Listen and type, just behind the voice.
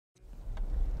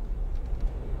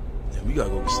Man, we gotta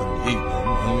go get something to eat, man.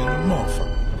 I'm hungry in the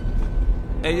motherfucker.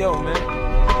 Hey, yo, man.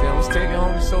 Damn, what's taking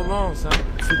homie so long, son?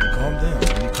 50, calm down.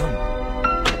 When you coming?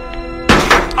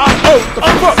 Oh, the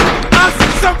fuck! I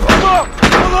see something.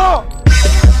 Hold on.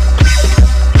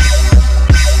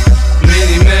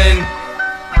 Many men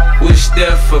wish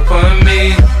death upon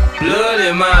me. Blood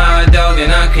in my eye, dog,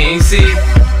 and I can't see.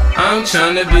 I'm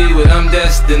tryna be what I'm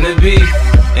destined to be,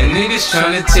 and niggas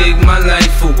tryna take my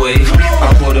life away.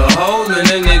 I put a hole in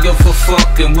a nigga for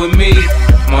fucking with me.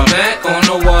 My back on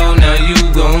the wall, now you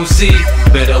gon' see.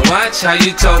 Better watch how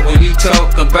you talk when you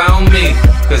talk about me,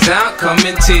 cause I'll come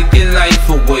and take your life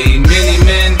away. Many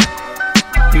men,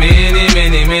 many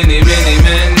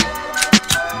men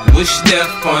wish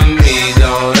death on me,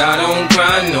 Lord. I don't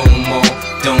cry no more.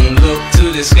 Don't look to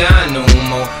the sky no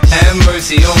more. Have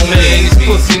mercy on me. These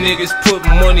pussy niggas put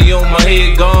money on my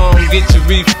head. Gone, get your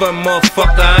refund,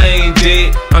 motherfucker. I ain't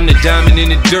dead. I'm the diamond in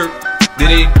the dirt that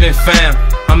ain't been found.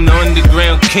 I'm the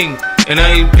underground king, and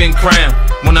I ain't been crowned.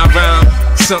 When I rhyme,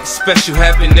 something special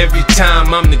happen every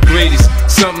time. I'm the greatest,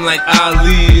 something like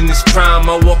Ali in his prime.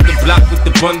 I walk the block with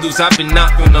the bundles. I've been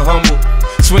knocked on the humble.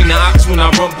 Swing the ox when I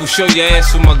rumble. Show your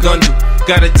ass with my gun do.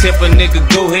 Gotta tip a nigga,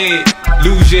 go ahead,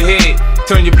 lose your head.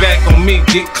 Turn your back on me,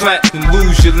 get clapped and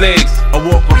lose your legs. I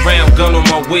walk around, gun on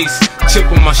my waist, chip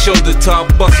on my shoulder till I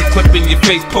bust a clip in your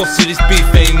face. Post to this beef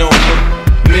ain't over.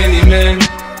 Many men,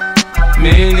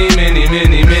 many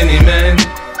men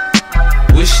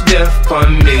wish death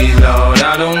upon me, Lord.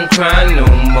 I don't cry no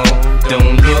more.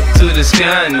 Don't look to the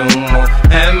sky no more.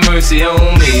 Have mercy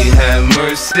on me, have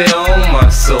mercy on my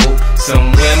soul.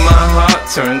 Somewhere my heart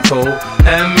turned cold.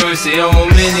 Have mercy on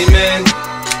many men,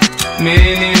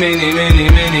 many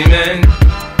men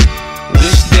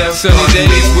wish death Sunny upon days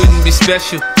me. wouldn't be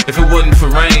special if it wasn't for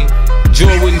rain.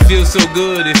 Joy wouldn't feel so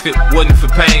good if it wasn't for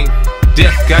pain.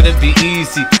 Death gotta be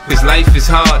easy, cause life is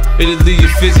hard. It'll leave you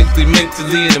physically,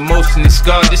 mentally, and emotionally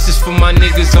scarred. This is for my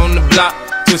niggas on the block,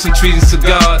 twisting trees and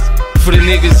cigars. For the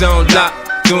niggas on lock,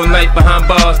 doing life behind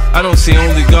bars. I don't see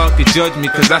only God can judge me,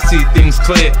 cause I see things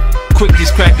clear. Quick,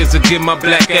 these crackers will give my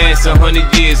black ass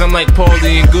 100 years. I'm like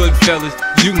Paulie and Goodfellas,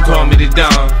 you can call me the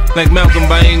Don. Like Malcolm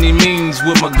by any means,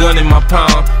 with my gun in my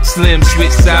palm. Slim switch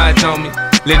sides on me,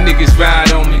 let niggas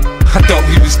ride on me. I thought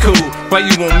we was cool, why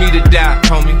you want me to die,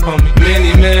 homie?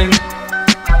 Many men,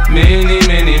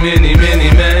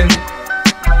 many men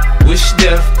wish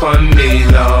death upon me,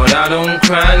 Lord. I don't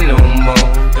cry no more.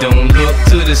 Don't look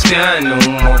to the sky no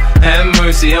more. Have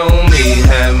mercy on me,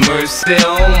 have mercy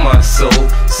on my soul.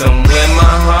 Somewhere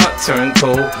my heart turned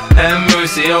cold. Have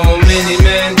mercy on many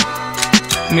men,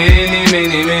 many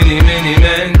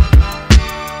men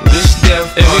wish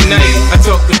death upon Every me. night I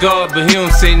talk to God, but he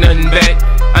don't say nothing back.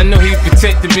 I know he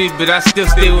protected me, but I still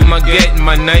stay with my gat and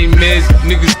my nightmares.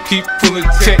 Niggas keep pulling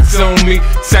checks on me.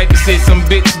 Cypher said some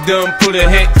bitch done put a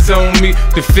hex on me.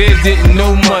 The feds didn't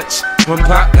know much when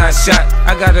Pop got shot.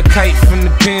 I got a kite from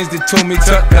the pins that told me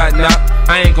Tuck got knocked.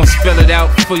 I ain't gon' spell it out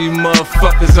for you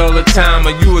motherfuckers all the time.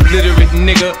 Are you a literate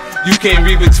nigga? You can't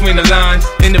read between the lines.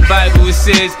 In the Bible it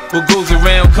says, what goes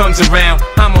around comes around.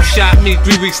 Hamo shot me,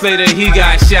 3 weeks later he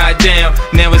got shot down.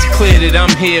 Now it's clear that I'm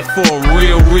here for a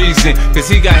real reason, cause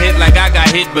he got hit like I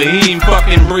got hit, but he ain't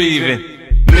fucking breathing.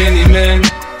 Many men,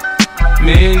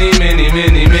 many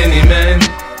men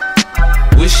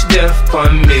wish death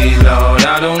upon me, Lord.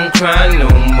 I don't cry no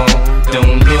more.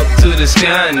 Don't look to the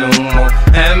sky no more.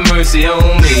 Have mercy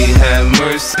on me, have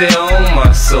mercy on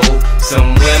my soul.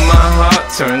 Somewhere my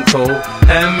heart turned cold.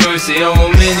 Have mercy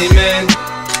on many men,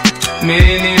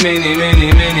 many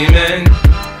men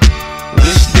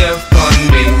wish death upon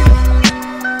me.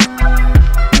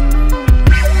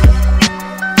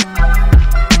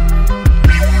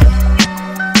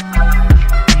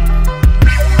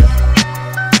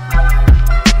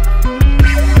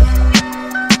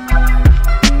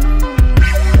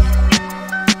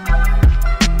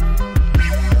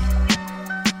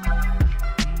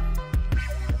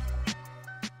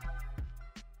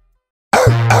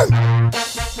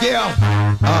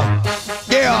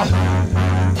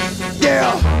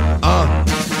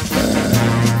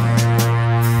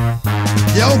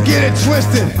 Don't get it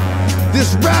twisted.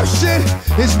 This rap shit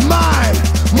is mine,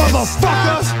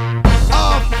 motherfuckers.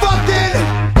 A fucking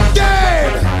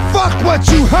game. Fuck what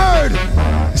you heard.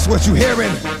 It's what you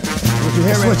hearing.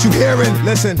 It's what you hearing.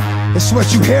 Listen. It's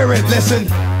what you hearing. Listen.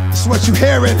 It's what you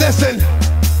hearing. Listen.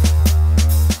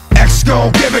 X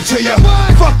gon' give it to you.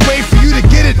 Fuck, wait for you to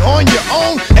get it on your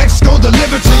own. X gon'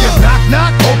 deliver to you. Knock, knock,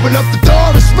 open up the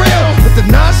door, it's real. With the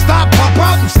non-stop pop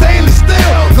out, I'm stainless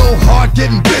steel. Go hard,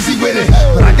 getting busy with it.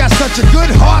 But I got such a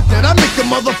good heart that I make a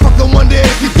motherfucker wonder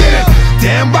if you get it.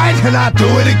 Damn right, and I do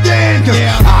it again. Cause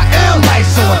I am light,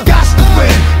 so I got to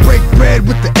win. Break bread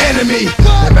with the enemy.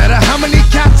 No matter how many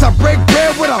cats I break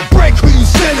bread with, I'll break who you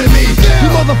sending me. You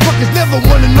motherfuckers never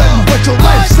wanna know what your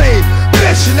life saved.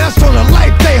 Bitch, and that's on a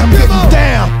life day. I'm getting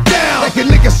down, down, like a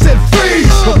nigga said freeze.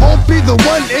 But won't be the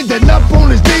one ending up on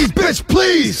his knees, bitch,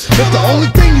 please. If the only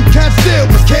thing you can't steal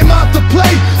was came out to play,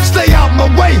 stay out my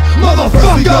way,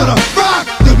 motherfucker. We gonna rock,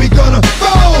 then we gonna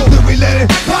roll, then we let it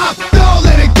pop, don't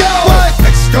let it go.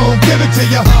 X gon' give it to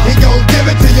ya, he gon' give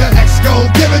it to ya. X gon'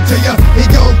 give it to ya, he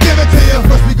gon' give it to ya.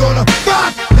 First we gonna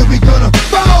rock, then we gonna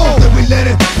roll, then we let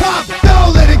it pop,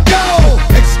 don't let it go.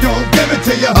 X gon' give it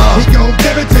to ya, he gon'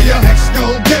 give it to ya. X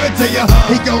gon' give it to ya,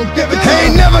 he gon' give it to ya. He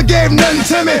ain't never gave nothing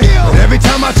to me, but every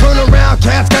time I turn around,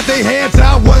 cats got their hands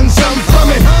out, wanting something from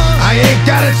it. I ain't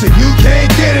got it, so you can't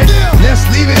get it. Let's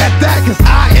leave it at that, cause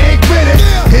I ain't with it.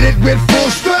 Hit it with full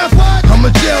strength. I'm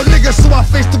a jail nigga, so I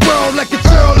face the world like a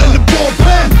girl in the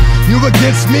bullpen. You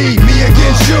against me, me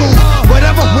against you.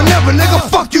 Whatever, whenever, nigga,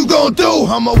 fuck you gon' do.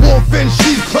 I'm a wolf in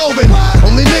sheep's clothing.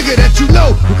 Only nigga that you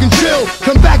know who can chill.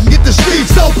 Come back and get the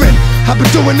streets open. I've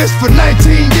been doing this for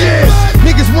 19 years.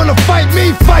 Niggas wanna fight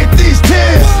me, fight these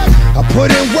tears. I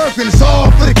put in work and it's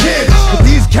all for the kids. But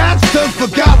these cats done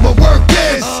forgot what work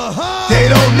is. They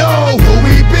don't know who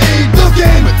we be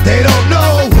looking, but they don't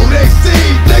know who they see,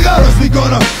 nigga. First we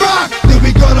gonna rock, then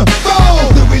we gonna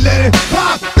roll, then we let it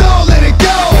pop, don't let it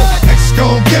go. X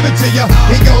gon' give it to ya,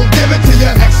 he gon' give it to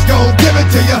ya. X gon' give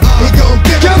it to ya, he gon'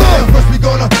 give it to ya. First we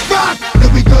gonna rock, then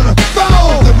we gonna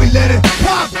roll, then we let it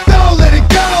pop, don't let it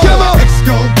go. X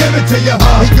gon' give it to ya,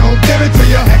 he gon' give it to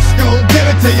ya. X gon' give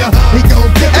it to ya, he gon'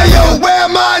 give it to ya. Hey yo,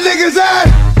 where my niggas at?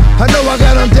 I know I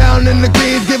got them down in the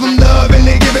greens, give them love and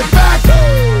they give it back.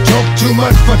 Talk too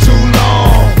much for too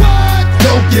long.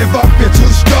 Don't give up, you're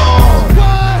too strong.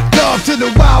 Love to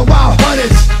the wild, wild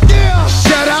hunters.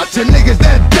 Shout out to niggas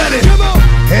that done it.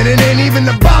 And it ain't even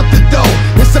about the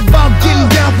dough. It's about getting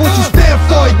down for what you stand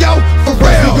for, yo. For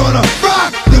real. We gonna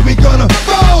rock, then we gonna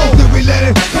roll, then we let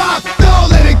it pop, don't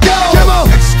let it go.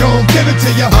 X gon' give it to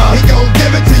ya, he gon'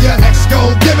 give it to ya. X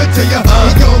gon' give it to ya,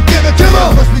 he gon' give it to ya.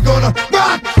 First we gonna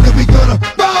rock, then we gonna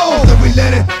roll, then we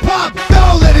let it pop,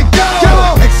 don't let it go.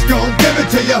 X gon' give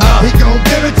it to ya, he gon'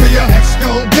 give it to ya. X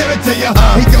gon' give it to ya,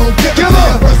 he gon' give it to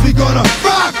ya. First we gonna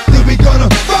rock, then we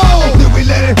gonna roll, then we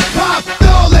let it pop,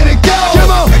 don't let it go.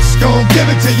 X gon' give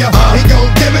it to ya, he gon'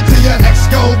 give it to ya. X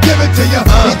gon' give it to ya,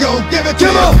 he gon' give it to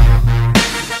ya.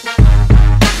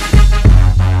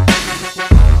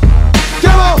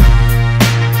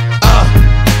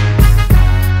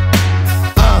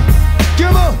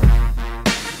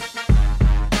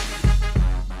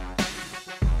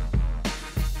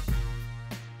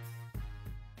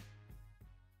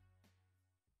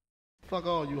 Fuck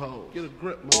all you hoes. Get a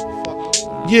grip,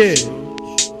 motherfucker. Yeah.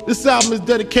 This album is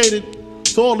dedicated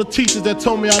to all the teachers that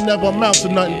told me I never amount to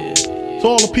nothing. To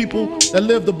all the people that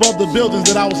lived above the buildings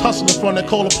that I was hustling from that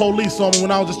called the police on me when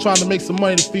I was just trying to make some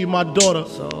money to feed my daughter.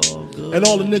 And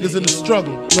all the niggas in the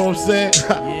struggle. You know what I'm saying?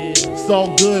 It's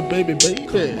all good, baby, baby.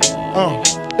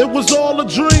 It was all a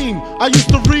dream. I used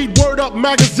to read Word Up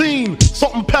magazine.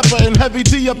 Salt and Pepper and Heavy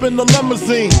D up in the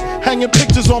limousine. Hanging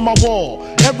pictures on my wall.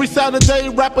 Every Saturday,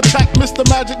 rap attack Mr.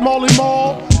 Magic Marley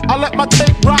Marl. I let my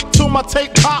tape rock till my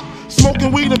tape pop.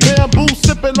 Smoking weed and bamboo,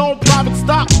 sipping on private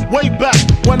stock. Way back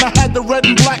when I had the red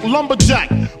and black lumberjack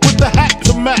with the hat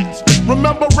to match.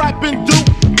 Remember rapping Duke?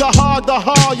 The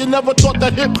hard, you never thought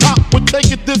that hip-hop would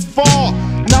take it this far.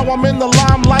 Now I'm in the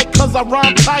limelight cause I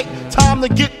rhyme tight. Time to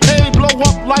get paid, blow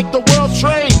up like the world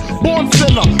trade. Born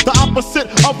sinner, the opposite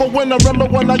of a winner. Remember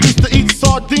when I used to eat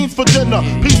sardines for dinner?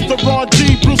 Peace to Ron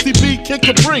G, Brucey B, Kid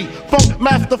Capri, Funk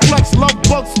Master Flex, Love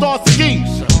Bug, Star Ski.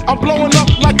 I'm blowing up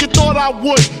like you thought I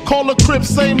would. Call a crib,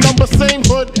 same number, same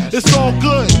hood. It's all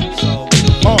good.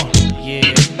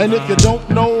 And if you don't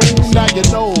know, now you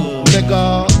know,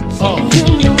 nigga. You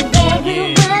know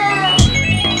very well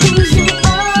who you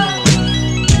are.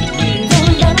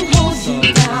 Don't let them hold you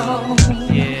down.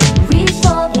 Reach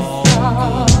for the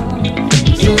stars.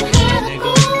 You had a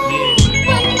goal,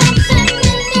 but nothing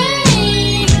in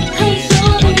it. 'Cause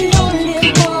you're the only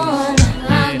one.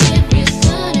 I'll give you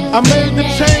something. I made the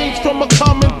change from a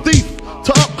common thief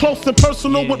to up close and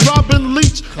personal with Robin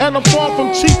Leach. And I'm far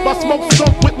from cheap, I smoke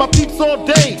skunk with my peeps all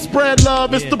day. Spread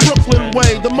love, it's the Brooklyn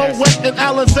way. The Moet and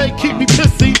Alizé keep me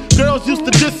pissy. Girls used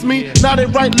to diss me, now they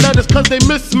write letters cause they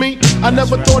miss me. I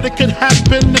never thought it could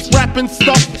happen, this rapping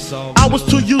stuff. I was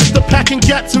too used to packing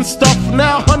gats and stuff.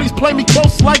 Now honeys play me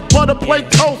close like butter play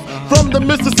toast. From the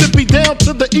Mississippi down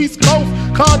to the East Coast,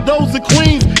 condos in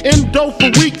Queens, indo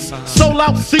for weeks. Sold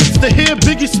out seats to hear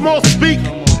Biggie Small speak.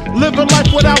 Living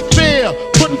life without fear,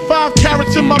 putting 5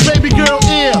 carats in my baby girl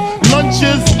ear.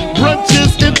 Lunches,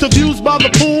 brunches, interviews by the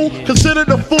pool. Considered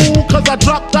a fool cause I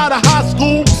dropped out of high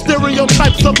school.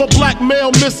 Stereotypes of a black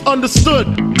male misunderstood,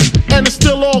 and it's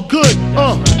still all good,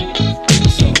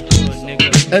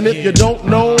 And if you don't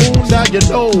know, now you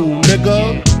know,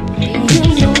 nigga. You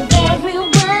know very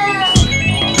well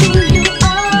who you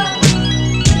are.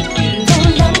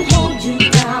 Don't let them hold you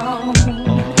down.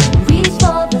 Reach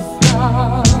for the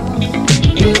stars.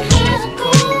 You have to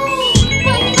go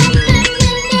when nothing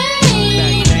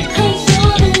remains. 'Cause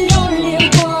you're the only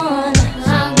one.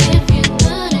 I'll give you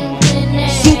good and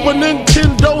clean. Super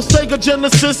Nintendo, Sega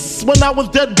Genesis. When I was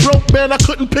dead broke, man, I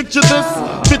couldn't picture this.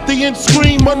 50-inch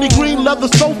screen, money green leather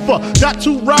sofa. Got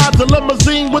 2 rides, a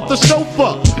limousine with the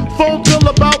chauffeur. Phone bill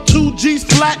about 2 G's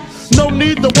flat. No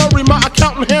need to worry, my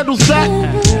accountant handles that.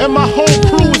 And my whole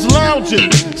crew is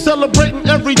lounging, celebrating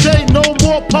every day, no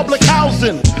more public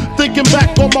housing. Thinking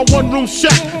back on my one-room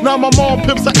shack, now my mom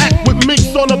pimps an act with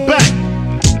minks on her back.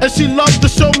 And she loves to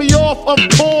show me off, of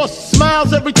course.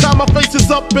 Smiles every time my face is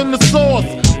up in the sauce.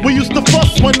 We used to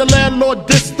fuss when the landlord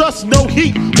dissed us. No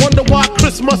heat, wonder why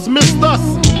Christmas missed us.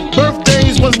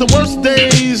 Birthdays was the worst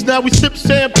days. Now we sip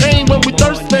champagne when we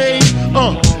thirsty.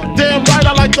 Damn right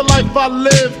I like the life I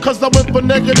live, cause I went from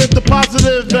negative to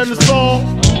positive, and it's all.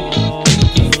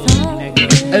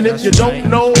 And if you don't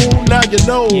know, now you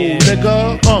know,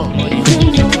 nigga.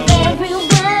 You know very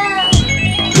well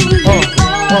who you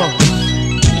are.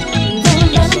 Don't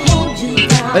let them hold you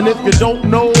down. And if you don't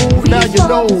know, now you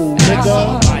know, nigga.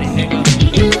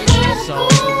 You have to go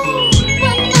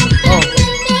when nothing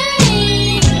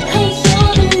remains. 'Cause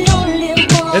you're the only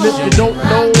one. And if you don't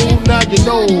know, now you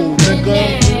know, nigga.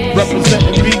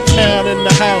 Representing B-Town in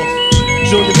the house.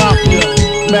 Junior Mafia,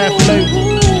 Mad Flavor.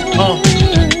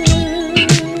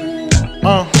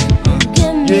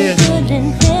 Yeah.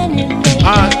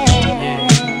 Alright.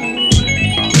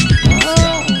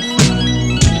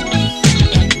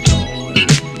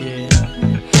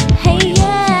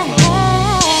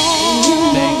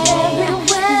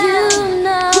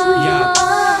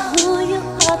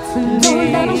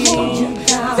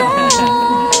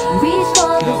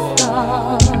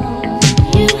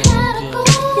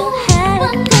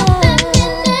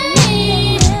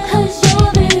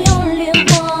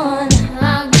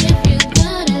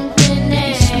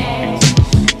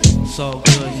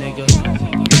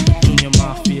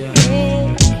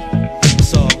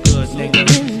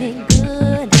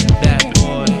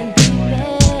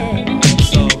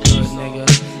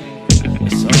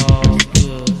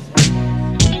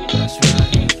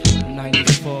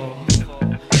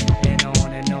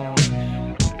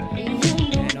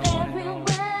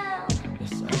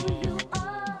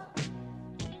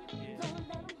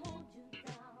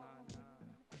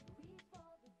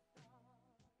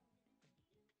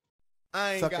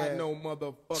 I ain't got no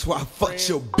motherfucker. That's why I fucked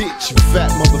your bitch, you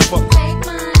fat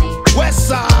motherfucker. West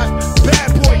Side,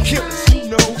 bad boy killers.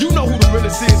 You know who the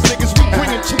realest is, niggas. We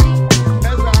bring it to you.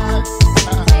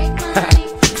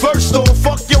 First off,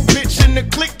 fuck your bitch in the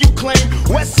clique you claim.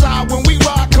 West Side, when we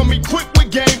ride, come equipped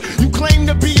with game. You claim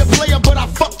to be a player, but I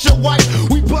fucked your wife.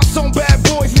 We bust on bad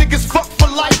boys, niggas fuck for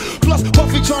life. Plus,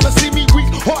 Puffy tryna see me weak,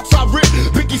 hearts I rip.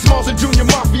 Biggie Smalls and Junior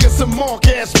Mafia, some mark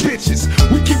ass bitches.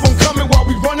 We keep on coming while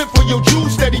we running for your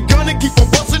juice. Steady gunning, keep on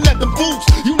busting at them fools.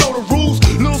 You know the rules.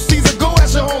 Lil Caesar, go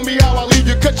ask your homie how I leave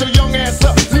you. Cut your young ass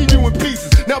up, leave you in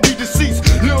pieces. Now be deceased.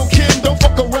 Lil Kim, don't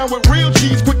fuck around with real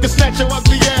G's. Quick to snatch your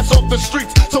ugly ass off the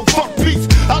streets. So fuck peace.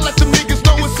 I let them niggas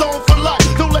know it's on for life.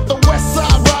 Don't let the West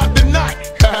Side ride the night.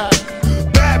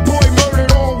 Bad boy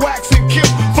murdered on wax and kill.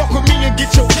 Fuck with me and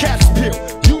get your cats peeled.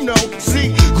 You know,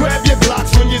 see, grab your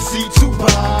Glocks when you see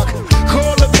Tupac.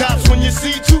 Call the cops when you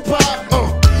see Tupac.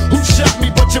 Who shot me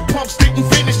but your pumps didn't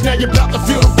finish. Now you're about to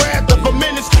feel the wrath of a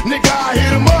menace. Nigga, I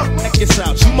hit him up. Check this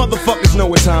out, you motherfuckers know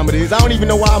what time it is. I don't even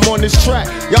know why I'm on this track.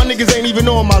 Y'all niggas ain't even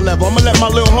on my level. I'ma let my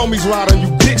little homies ride on you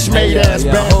bitch made ass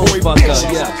bad boy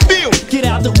bitches. Feel. Get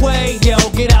out the way, yo,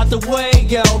 get out the way,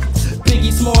 yo.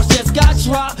 Biggie Smalls just got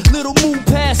dropped. Little move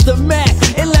past the Mac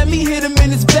and let me hit him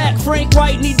in his back. Frank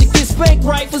White need to get spanked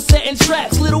right for setting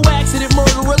traps. Little accident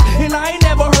murderers, and I ain't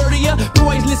never heard of ya.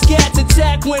 Poisonous cats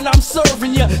attack when I'm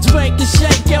serving ya. Spank and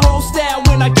shake your whole style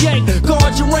when I gank.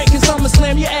 Guard your rank, cause I'ma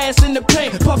slam your ass in the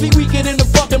paint. Puffy weaker than the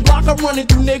fucking block. block I'm running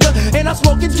through, nigga. And I'm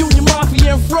smoking Junior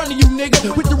Mafia in front of you,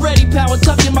 nigga. With the ready power,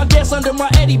 tucking my gas under my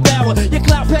Eddie Bauer. Your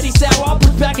clout petty sour, I'll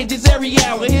put packages every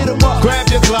hour. Hit 'em up. Grab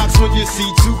your Glocks when you see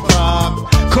Tupac.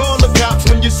 Call the cops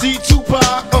when you see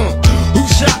Tupac. Who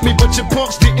shot me, but your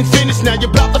punks didn't finish. Now you're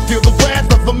about to feel the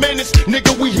wrath of a menace.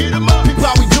 Nigga, we hit 'em up. People,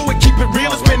 how we do it, keep it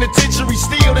real. It's penitentiary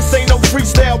steel. This ain't no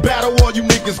freestyle battle. All you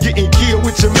niggas getting killed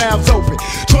with your mouths open.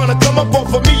 Trying to come up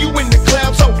off of me, you in the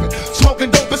clouds open.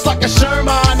 Smoking dope, it's like a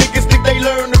Sherman. Niggas think they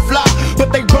learn to fly,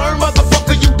 but they burn,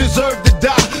 motherfucker, you deserve to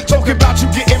die. Talking about you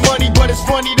getting money, but it's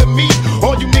funny to me.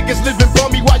 All you niggas living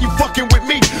bummy while you fucking with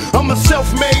me. I'm a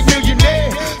self-made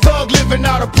millionaire, thug living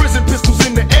out of prison, pistols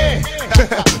in the air.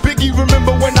 Biggie,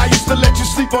 remember when I used to let you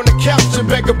sleep on the couch and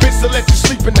beg a bitch to let you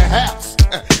sleep in the house?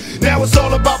 Now it's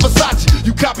all about Versace,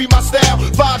 you copy my style.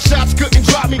 5 shots couldn't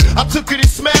drop me, I took it and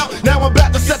smiled. Now I'm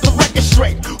about to set the record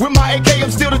straight. With my AK,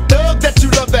 I'm still the thug that you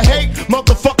love to hate.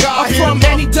 Motherfucker, I'm from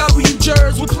any W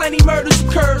jurors with plenty murders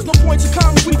occurs. No points of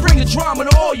comments, we bring the drama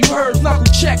to all you heard. Knuckle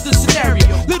check the scenario.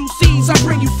 Little C's, I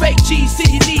bring you fake G's to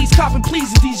your knees, copping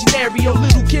please in these scenario.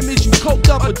 Little Kim, is you coked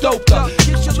up or doped up?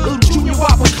 Little Junior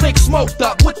Whopper click smoked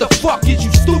up. What the fuck is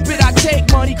you stupid? I take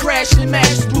money, crashing and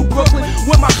mashes through Brooklyn.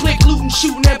 With my click looting,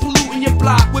 shooting and polluting your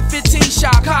block. With 15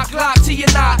 shot, cock lock to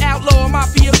your knot. Outlaw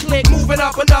mafia click, moving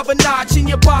up another notch. In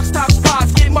your box top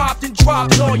spots, get mopped and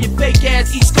dropped. All your fake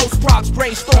ass East Coast props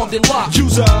brainstormed and locked.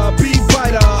 User, beat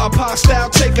biter, a pop style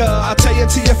taker. I tell you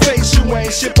to your face, you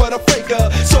ain't shit but a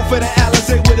faker. So for the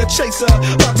Alizé with a chaser,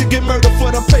 about to get murdered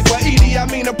for the paper. Edie, I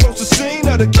mean approach the scene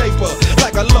of the caper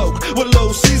like a loke with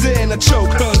low season and a choke.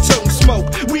 Toting smoke,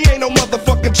 we ain't no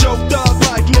motherfucking joke. Dog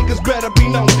like niggas better be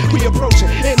known. We approaching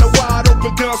in a wide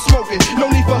open gun smoking. No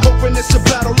need for hoping it's a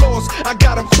battle lost. I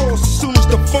got 'em crossed as soon as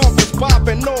the funk is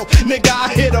popping off. Nigga, I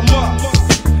hit 'em up.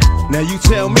 Now you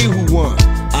tell me who won.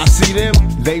 I see them,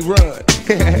 they run.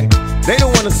 They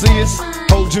don't wanna see us.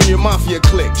 Whole Junior Mafia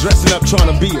clique, dressing up trying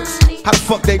to be us. How the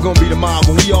fuck they gonna be the mob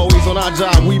when we always on our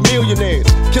job? We millionaires.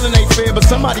 Killing ain't fair, but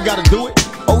somebody gotta do it.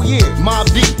 Oh yeah, Mob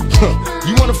Deep.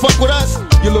 You wanna fuck with us?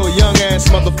 You little young ass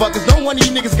motherfuckers. Don't one of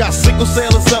you niggas got sickle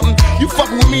cell or something. You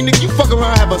fucking with me, nigga, you fuck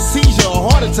around, have a seizure or a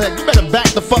heart attack. You better back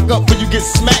the fuck up before you get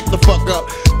smacked the fuck up.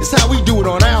 It's how we do it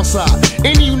on our side.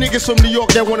 Any of you niggas from New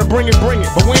York that wanna bring it, bring it.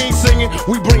 But we ain't singing,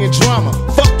 we bringing drama.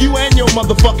 Fuck you and your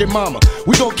motherfucking mama.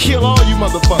 We gon' kill all you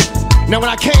motherfuckers. Now when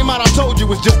I came out, I told you it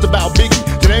was just about Biggie.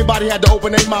 Then everybody had to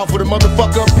open their mouth with a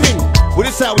motherfucker opinion. Well,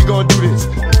 this how we gonna do this.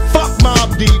 Fuck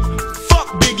Mob Deep, fuck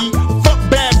Biggie, fuck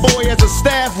Bad Boy as a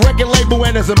staff, record label,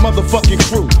 and as a motherfucking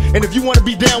crew. And if you wanna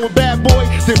be down with Bad Boy,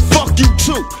 then fuck you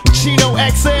too. Chino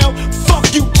XL,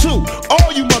 fuck you too.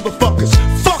 All you motherfuckers,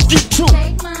 fuck you too.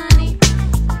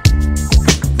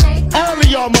 All of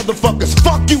y'all motherfuckers,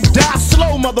 fuck you, die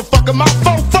slow, motherfucker. My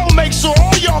fofo make sure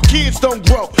all y'all kids don't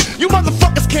grow. You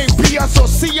motherfuckers can't be us or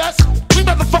see us. We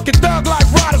motherfucking thug like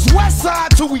riders, west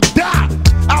side till we die.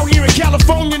 Out here in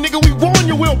California, nigga, we warn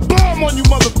you, we'll bomb on you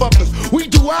motherfuckers. We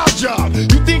do our job.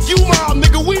 You think you mob,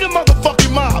 nigga, we the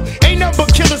motherfucking mob. Ain't nothing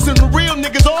but killers and the real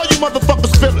niggas, all you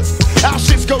motherfuckers feel us. Our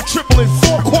shits go triple and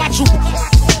 4 quadruple.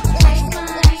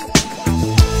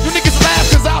 You niggas laugh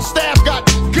cause our staff got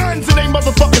guns in they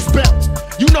motherfuckers' belts.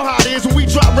 You know how it is when we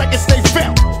drop records, they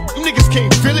felt. You niggas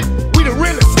can't feel it, we the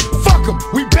realest. Fuck 'em,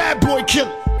 we Bad Boy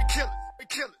killers. We kill it, we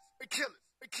kill it, we kill it,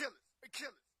 we kill it, we kill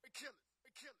it, we kill it,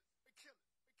 we kill it, we kill it, we kill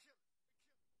it.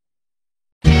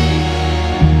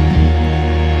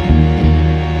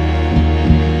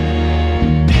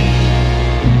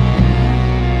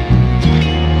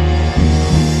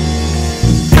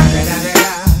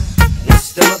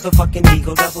 It's the motherfucking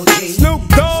Eagle Double G. Snoop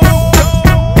Dogg.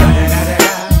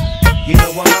 You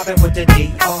know I'm mobbing with the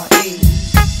D.R.E.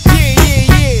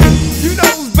 Yeah. You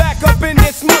know who's back up in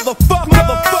this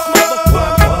motherfucker.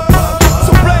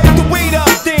 So blaze the weed up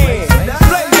then.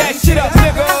 Blaze that shit up,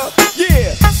 nigga.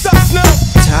 Yeah, suck Snoop.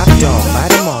 Top dog,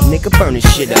 light 'em all, nigga, burn this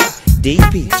shit up.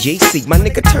 DPGC, my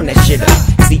nigga, turn that shit up.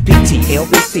 CPT,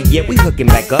 LBC, yeah, we hooking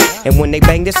back up. And when they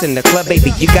bang this in the club,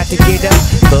 baby, you got to get up.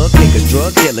 Thug niggas,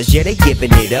 drug dealers, yeah, they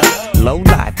giving it up. Low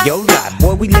life, yo life,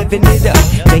 boy, we living it up.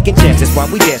 Taking chances while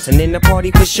we dancing in the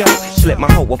party for sure. Slip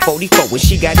my hoe a 44 when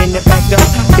she got in the back door.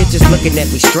 Bitches looking at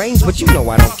me strange, but you know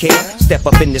I don't care. Step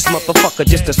up in this motherfucker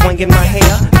just to swing in my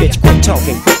hair. Bitch, quit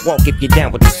talking, quit walk if you're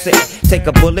down with the sick. Take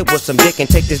a bullet with some dick and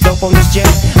take this dope on this jet.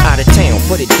 Out of town,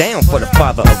 put it down for the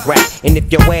father of rap. And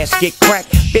if your ass get cracked,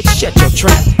 bitch, shut your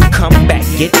trap. Come back,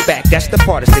 get back, that's the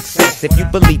part of success. If you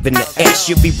believe in the ass,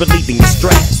 you'll be relieving your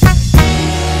stress.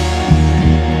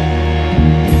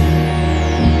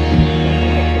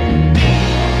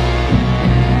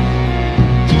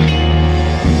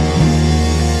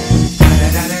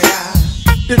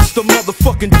 It's the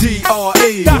motherfucking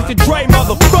D.R.E. Dr. Dre,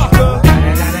 motherfucker.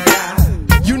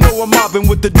 You know I'm mobbing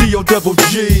with the D.O. Double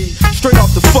G. Straight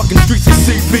off the fucking streets of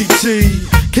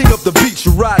CBT. King up the beach,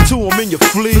 you ride to him in your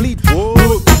fleet.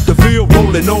 Look, the Ville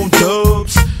rolling on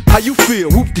dubs. How you feel?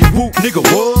 Whoop-de-whoop, nigga,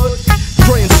 what?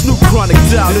 Dre and Snoop Chronic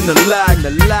down in the lag.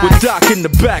 With Doc in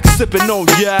the back, sipping on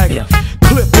yak.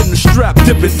 Clip in the strap,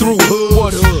 dipping through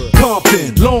hood.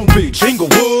 Compton, Long Beach,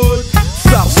 Inglewood.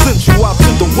 South Central out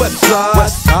to the west side.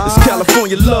 This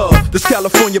California love, this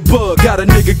California bug. Got a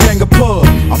nigga gang of pub.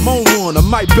 I'm on one, I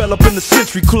might bell up in the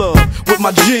Century Club with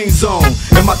my jeans on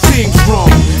and my team strong.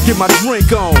 Get my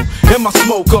drink on and my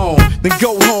smoke on, then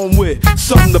go home with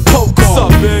something to poke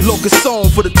on. Locust song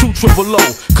for the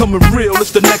 200. Coming real,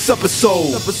 it's the next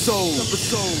episode.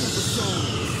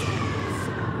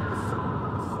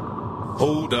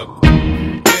 Hold up,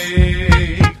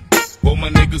 hey, for my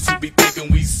niggas who be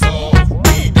thinking we soft,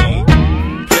 we don't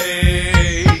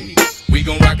play. We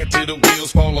gon' rock it till the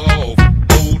wheels fall off.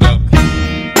 Hold up,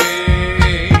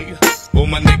 hey, for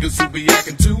my niggas who be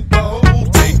acting too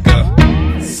bold, take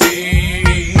a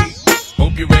seat.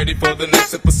 Hope you're ready for the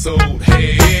next episode.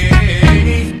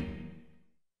 Hey,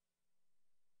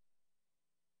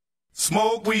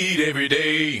 smoke weed every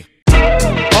day.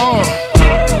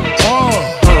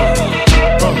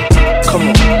 Come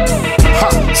on. Ha,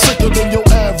 sicker than your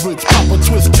average. Pop a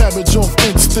twist cabbage off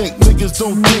instinct. Niggas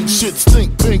don't think shit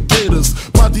stink. Pink Gators,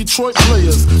 my Detroit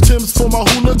players. Tim's for my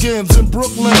hooligans in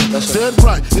Brooklyn. Dead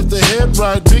right, if they head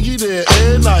right, Biggie there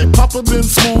every night. Papa been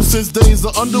smooth since days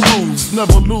of under rules.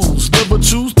 Never lose, never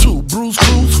choose to. Bruise,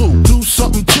 cruise, who? Do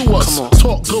something to us.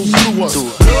 Talk, go through us.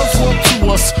 Girls walk to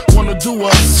us, wanna do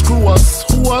us, screw us.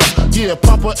 Who us? Yeah,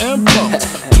 Papa and Pump.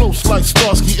 Close like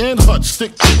Starsky and Hutch,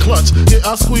 stick to clutch. Yeah,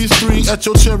 I squeeze 3 at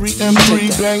your cherry M3.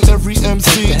 Bang every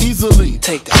MC easily.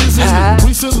 Easily.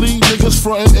 Recently, niggas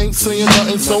frontin' ain't saying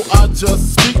nothing, so I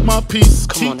just speak my peace,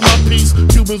 keep my peace.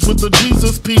 Cubans with the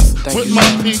Jesus peace, with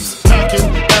my peace. Packing,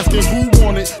 asking who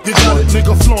want it. You got it,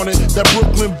 nigga, flaunt it. That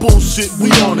Brooklyn bullshit,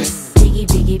 we on it. Biggie,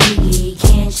 biggie, biggie,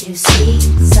 can't you see?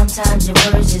 Sometimes your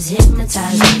words just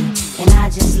hypnotize me. And I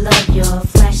just love your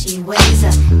flashy ways.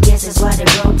 I guess that's why they're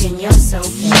broken, you're so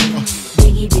fake.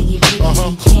 Biggie, biggie,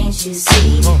 biggie, can't you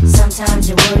see? Sometimes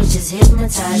your words just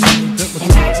hypnotize me.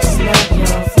 And I just love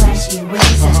your flashy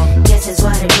ways. I guess that's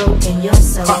why they're broken, you're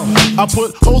so fake. I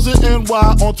put hoes in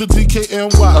NY onto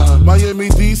DKNY. Miami,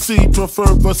 DC, prefer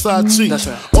Versace. That's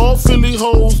right. All Philly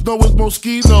hoes know it's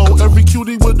Moschino. Every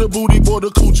cutie with the booty, boy, the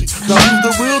coochie. Now who's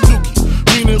the real dookie?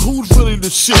 Meaning who's really the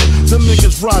shit? Them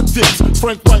niggas ride dicks.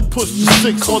 Frank White pushed the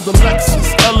 6 or the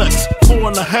Lexus LX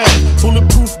 4.5.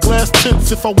 Bulletproof glass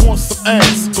tints if I want some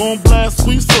ass. Gon' blast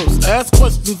squeeze first, ask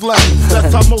questions last.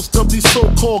 That's how most of these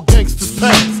so-called gangsters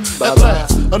pass. At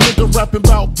last, a nigga rapping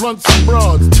about blunts and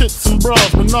broads, tits and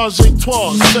bras, menage a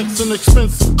trois, sex and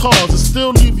expensive cars, and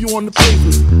still leave you on the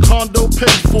pavement. Condo paid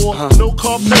for, no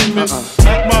car payment.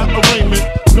 At my arraignment,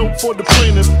 note for the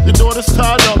plaintiff. Your daughter's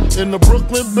tied up in the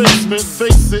Brooklyn basement.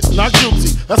 Face it, not guilty.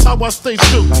 That's how I stay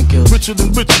true. Richer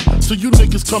than richer, so you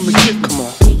niggas come and get me. Come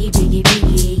on. Biggie, biggie,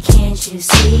 biggie, can't you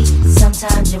see?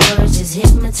 Sometimes your words just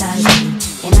hypnotize me.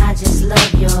 And I just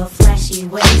love your flashy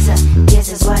ways. I guess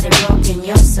that's why they're broken,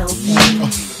 you're so fake.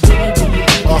 Biggie, biggie,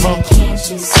 biggie,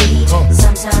 can't you see?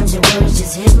 Sometimes your words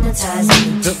just hypnotize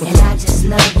me. And I just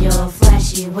love your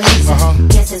flashy ways. I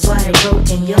guess that's why they're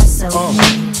broken, you're so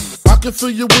fake. I can fill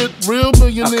you with real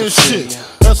millionaire shit.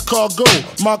 That's cargo,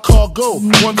 my cargo,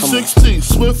 160,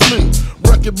 swiftly.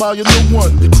 Wreck it by your new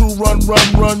one. Your crew run,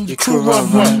 your crew run.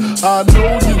 I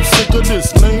know you sick of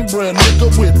this name brand nigga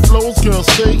with flows. Girl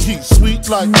say he's sweet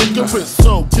like licorice.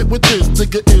 So get with this,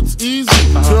 nigga, it's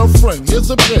easy. Girlfriend,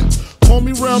 here's a bitch. Call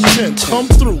me round 10, come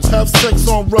through, have sex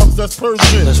on rough, that's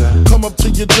Persian. Come up to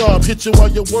your job, hit you while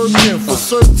you're working, for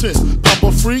certain.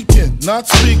 Papa freaking, not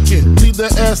speaking, leave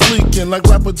that ass leaking like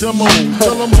rapper demo.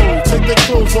 Tell them who, take their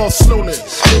clothes off slowly.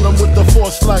 Kill them with the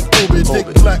force like Obi,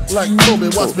 dick black like Kobe,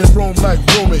 watch me roam like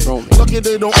Romy. Lucky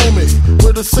they don't owe me,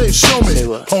 where to say show me,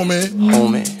 homie.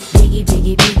 Biggie,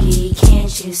 biggie, biggie,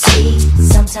 can't you see?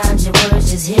 Sometimes your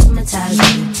words just hypnotize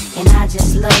me. And I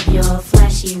just love your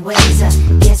flashy ways. I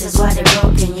guess that's why they're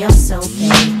broken, you're so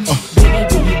fake. Biggie,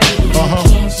 biggie, biggie,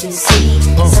 can't you see?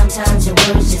 Sometimes your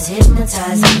words just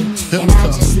hypnotize me. And I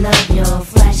just love your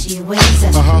flashy ways.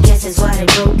 I guess that's why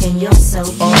they're broken, you're so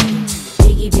fake.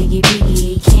 Biggie, biggie,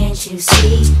 biggie, can't you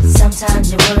see?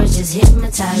 Sometimes your words just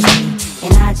hypnotize me.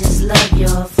 And I just love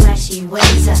your flashy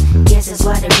ways. I guess that's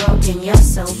why they're broken, you're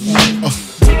so fake.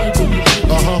 Biggie, biggie,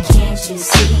 biggie, can't you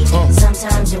see?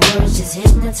 Sometimes your words just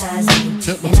hypnotize me.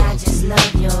 And I just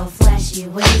love your flashy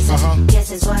ways. I guess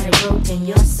that's why they're broken,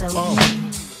 you're so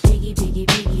fake. Biggie, biggie,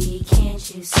 biggie,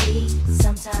 can't you see?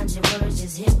 Sometimes your words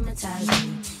just hypnotize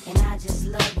me, and I just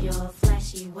love your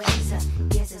flashy ways. I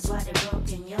guess that's why they're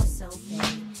broken, you're so fake.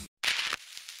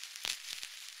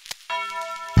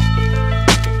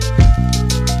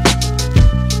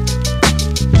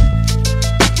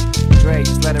 Dre,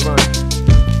 just let it run.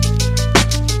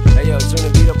 Hey yo, turn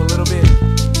the beat up a little bit.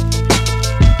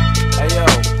 Hey yo,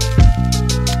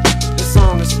 this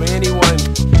song is for anyone.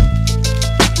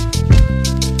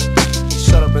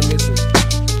 Shut up and listen.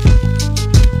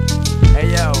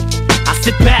 Hey yo, I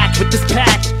sit back with this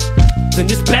pack, in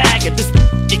this bag, and this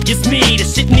it gives me the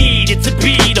shit needed to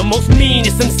be the most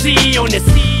meanest MC on this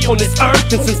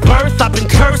earth. And since birth I've been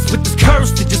cursed with this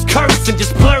curse to just curse and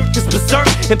just blurt this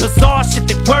berserk and bizarre shit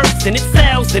that works, and it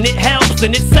sells and it helps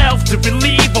in itself to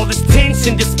relieve all this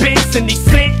tension dispensing these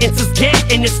sentences,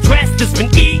 getting the stress that's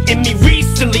been eating me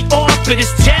recently off of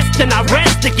this chest, and I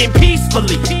rest again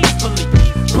peacefully.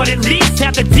 But at least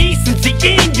have the decency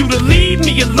in you to leave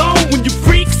me alone when you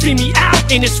freaks see me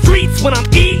out in the streets when I'm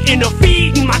eating or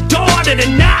feeding my daughter, to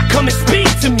not come and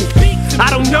speak to me. I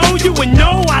don't know you, and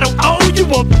no, I don't owe you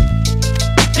a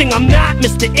thing. I'm not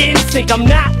Mr. Instinct, I'm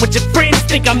not what your friends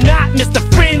think. I'm not Mr.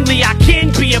 Friendly, I can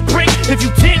be a prick. If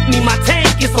you tip me, my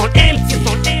tank is on empty.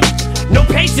 No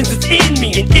patience is in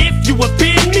me, and if you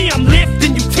offend me, I'm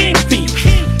lifting you 10 feet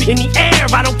in the air.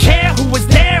 I don't care who was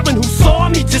there and who saw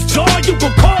me, just jaw you, go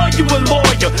call you a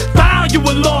lawyer, file you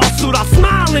a lawsuit. I'll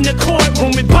smile in the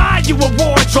courtroom and buy you a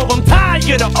wardrobe. I'm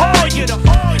tired of all you.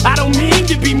 I don't mean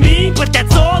to be mean, but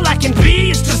that's all I can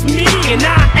be. It's just me, and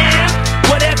I am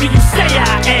whatever you say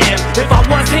I am. If I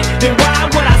wasn't, then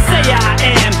why would I say I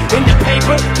am? In the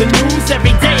paper, the news,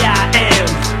 every day I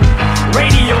am.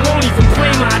 Radio won't even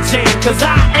play my jam, cause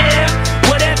I am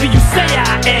whatever you say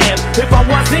I am. If I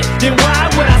wasn't, then why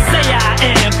would I say I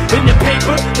am? In the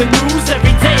paper, the news,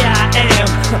 every day I am.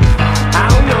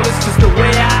 I don't know, it's just the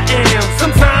way I am.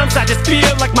 Sometimes I just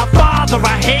feel like my father.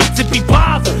 I hate to be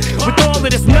bothered with all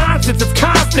of this nonsense. It's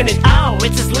constant, and oh,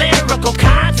 it's just lyrical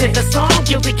content. The song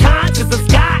Guilty Conscience has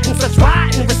gotten such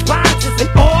rotten responses, and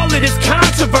all of this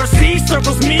controversy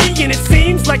circles me, and it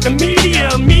seems like the media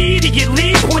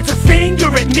immediately points a finger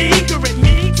at me.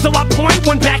 So I point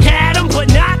one back at him,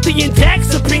 but not the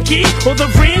index or pinky or the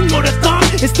ring or the thumb.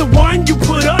 It's the one you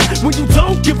put up when you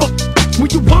don't give a when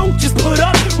you won't just put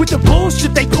up with the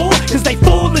bullshit they pull, cause they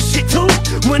full of shit too.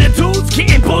 When a dude's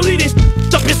getting bullied and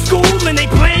up in school and they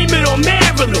blame it on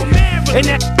Maryland, and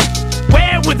that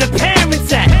where were the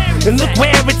parents at? And look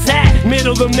where it's at,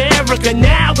 middle America.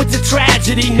 Now it's a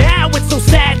tragedy, now it's so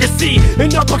sad to see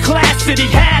an upper class city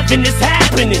having this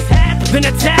happening. Then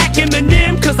attack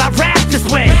Eminem cause I rap this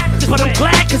way, but I'm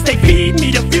glad cause they feed me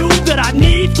the fuel that I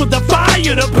need for the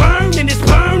fire to burn, and it's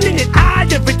burning and I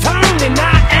have returned, and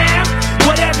I am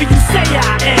whatever you say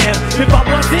I am. If I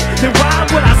wasn't, then why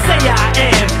would I say I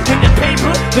am? In the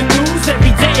paper, the news,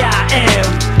 every day I am.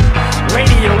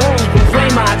 Radio won't even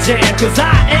play my jam, cause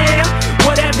I am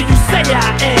whatever you say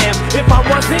I am. If I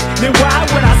wasn't, then why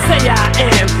would I say I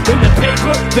am? In the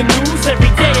paper, the news,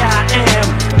 every day I am.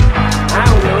 I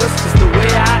don't know, it's just the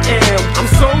way I am. I'm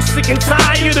so sick and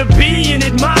tired of being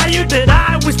admired that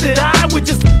I wish that I would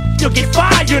just get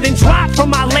fired and drop from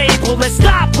my label. Let's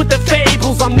stop with the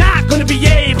fables. I'm not gonna be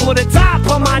able to top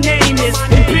what my name is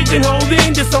and pigeonholed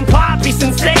into some poppy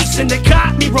sensation that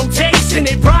caught me rotation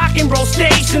at rock and roll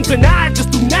stations, and I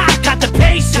just do not got the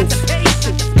patience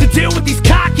to deal with these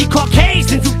cocky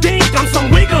Caucasians who think I'm some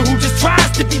wigger who just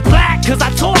tries to be black cause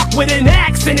I talk with an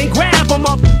accent and grab them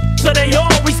up, so they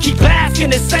always keep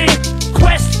asking the same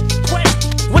question.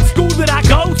 What school did I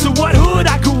go to? What hood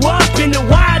I grew up in? The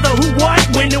why, the who, what,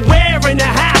 when, the where, and the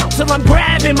how. Till I'm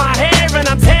grabbing my hair and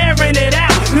I'm tearing it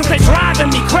out. Cause they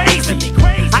driving me crazy.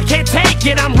 I can't take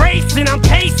it, I'm racing, I'm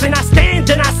pacing. I stand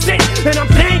and I sit, and I'm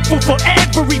thankful for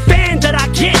every fan that I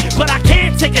get. But I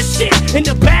can't take a shit in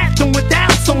the bathroom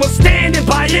without someone standing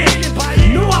by it.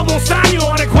 No, I won't sign your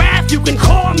autograph. You can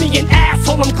call me an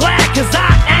asshole, I'm glad, cause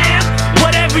I am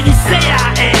whatever you say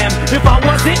I am. If I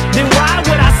wasn't, then why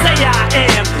would I say I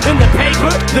am? In the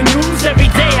paper, the news, every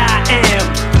day I am.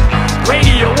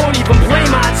 Radio won't even play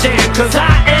my jam, cause I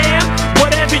am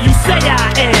whatever you say I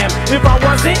am. If I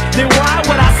wasn't, then why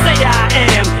would I say I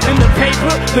am? In the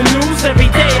paper, the news, every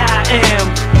day I am.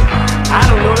 I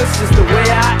don't know, it's just the way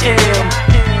I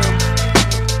am.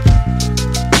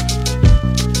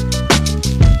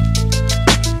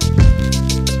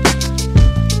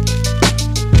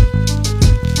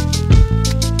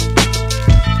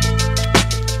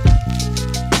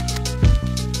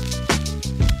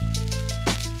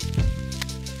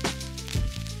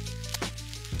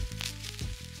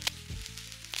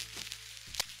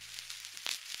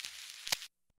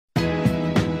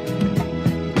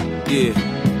 Yeah.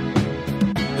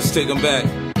 Let's take them back.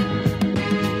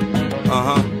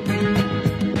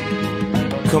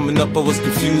 Coming up, I was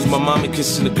confused. My mommy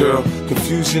kissing a girl.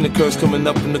 Confusion occurs coming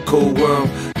up in the cold world.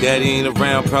 Daddy ain't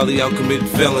around, probably out committing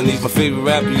felonies. My favorite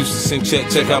rapper used to sing,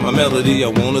 check out my melody. I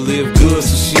wanna live good,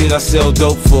 so shit, I sell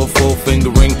dope for a 4-finger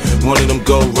ring. One of them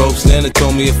gold ropes. Nana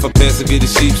told me if I pass, I get a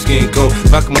sheepskin coat.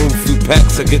 If I can move a few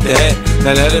packs, I get the hat.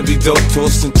 Now that'd be dope.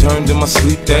 Tossed and turned in my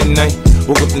sleep that night.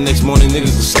 Woke up the next morning,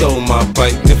 niggas have stole my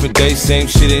bike. Different day, same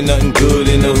shit, ain't nothing good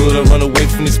in the hood. I run away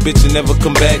from this bitch and never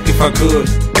come back if I could.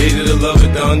 Hated to love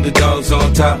it, the underdogs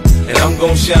on top. And I'm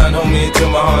gon' shine, homie, until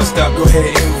my heart stop. Go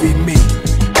ahead, envy me.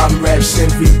 I'm Raps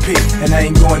MVP, and I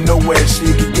ain't going nowhere, so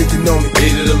you can get to know me.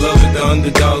 Hated to love it, the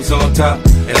underdogs on top.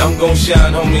 And I'm gon'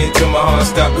 shine, homie, until my heart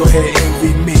stop. Go ahead,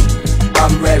 envy me.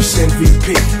 I'm Raps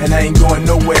MVP, and I ain't going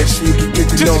nowhere, so you can get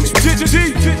to know me.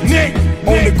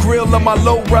 On the grill of my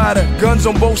lowrider, guns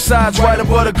on both sides, right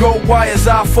above the gold wires.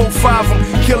 I 4-5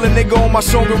 them, kill a nigga on my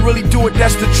song and really do it.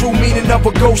 That's the true meaning of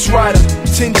a ghost rider.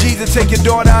 10 G's to take your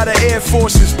daughter out of Air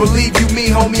Forces. Believe you me,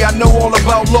 homie, I know all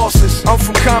about losses. I'm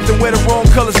from Compton where the wrong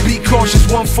colors be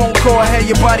cautious. One phone call, I had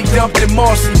your body dumped in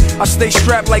Marcy. I stay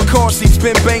strapped like car seats,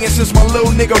 been banging since my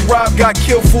little nigga Rob got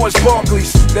killed for his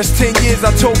Barclays. That's 10 years,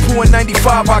 I told Pooh in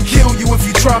 95, I'll kill you if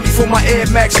you try me for my Air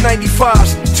Max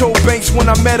 95s. Told Banks when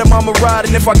I met him I'ma ride,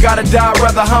 and if I gotta die, I'd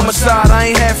rather homicide. I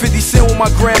ain't had 50 cent when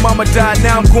my grandmama died.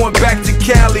 Now I'm going back to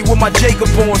Cali with my Jacob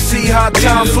on. See how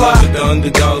time fly. The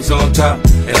underdogs on top,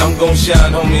 and I'm gon'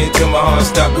 shine, homie, until my heart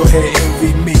stop. Go ahead,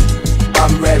 envy me.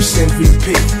 I'm Raps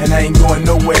MVP, and I ain't going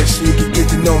nowhere, so you can get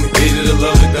to know me. Hated to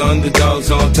love it, the underdogs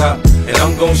on top, and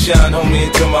I'm gon' shine, homie,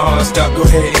 until my heart stop. Go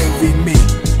ahead, envy me.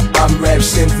 I'm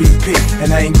Raps MVP,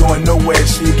 and I ain't going nowhere,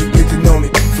 so you can get to know me.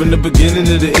 From the beginning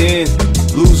to the end,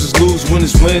 losers lose,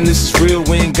 winners win. This is real,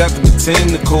 we ain't got to pretend.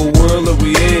 The cold world that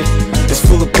we in, it's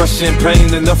full of pressure and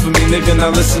pain. Enough of me, nigga, now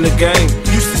listen to game.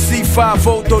 Used to see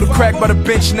 5-0, throw the crack by the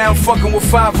bench. Now I'm fucking with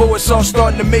 5-0, it's all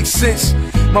starting to make sense.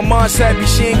 My mom's happy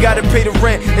she ain't gotta pay the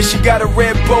rent, and she got a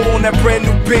red bow on that brand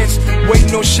new Benz.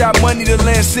 Waiting on shot money to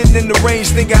land, sitting in the range,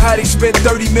 thinking how they spent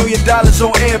 $30 million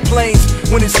on airplanes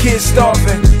when his kids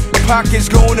starving. Pockets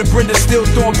going and Brenda still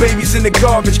throwing babies in the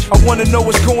garbage. I wanna know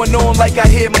what's going on like I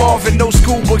hear Marvin. No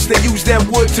school books, they use that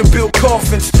wood to build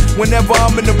coffins. Whenever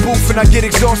I'm in the booth and I get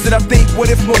exhausted, I think, what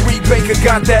if Marie Baker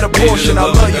got that abortion? I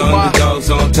love you, ma.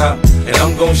 Underdogs on top, and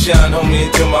I'm gon' shine, homie,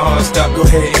 until my heart stop. Go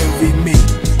ahead, envy me.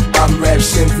 I'm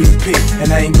Raps MVP,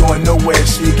 and I ain't going nowhere,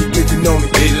 so you can get to know me.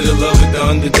 Hated to love it, the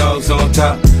underdogs on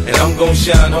top, and I'm gon'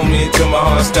 shine, homie, until my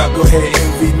heart stop. Go ahead,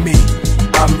 envy me.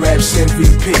 I'm Raps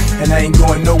MVP, and I ain't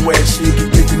going nowhere, so you can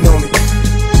get to know me.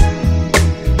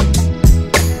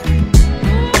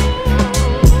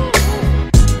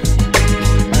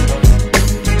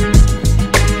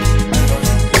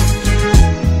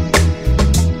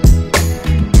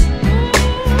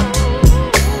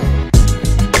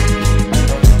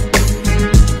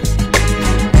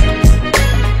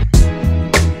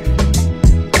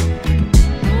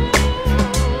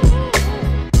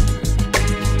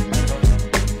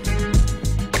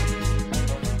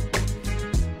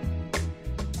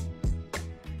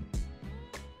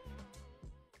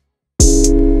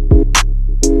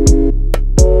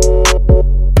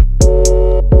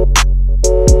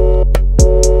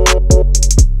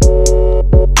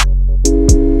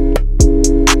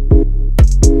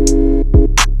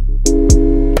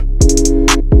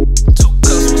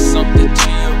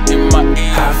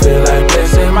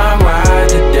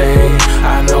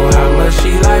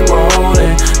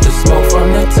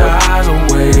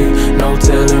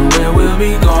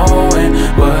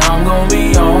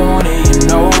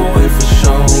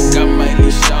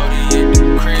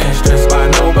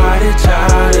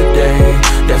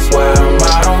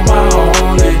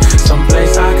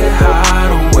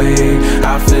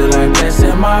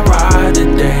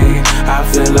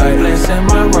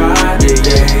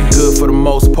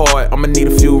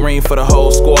 For the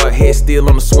whole squad, head still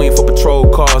on the swing for patrol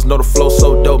cars. Know the flow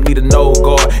so dope, need a no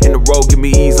guard. In the road, give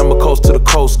me ease, I'ma coast to the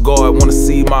Coast Guard. Wanna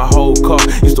see my whole car.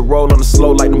 Used to roll on the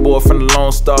slow like the boy from the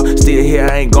Lone Star. Still here,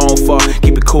 I ain't gone far.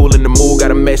 Keep it cool in the mood,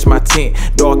 gotta match my tent.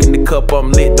 Dark in the cup,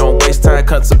 I'm lit. Don't waste time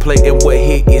contemplating what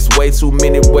hit. It's way too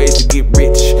many ways to get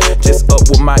rich. Just up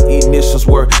what my initials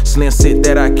were. Slim sit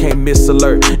that I can't miss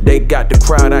alert. They got the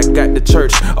crowd, I got the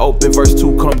church. Open verse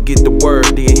 2, come get the word,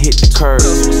 then hit the curve.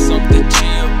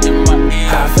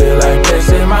 I feel like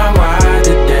blessing my ride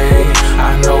today.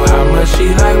 I know how much she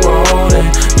like rolling.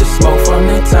 The smoke from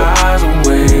the ties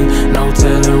away. No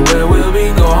telling where we'll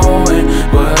be going,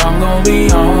 but I'm gon'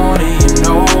 be on it, you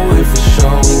know it for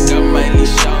sure. Think I might leave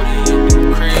shorty in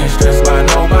the crib. Can't stress by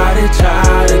nobody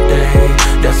child today.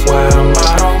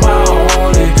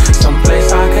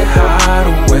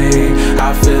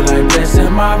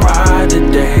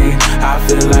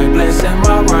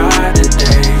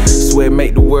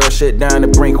 world shut down to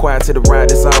bring quiet to the ride.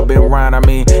 That's all been round. I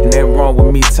mean, and nothing wrong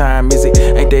with me time, is it?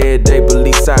 Ain't there every day, but at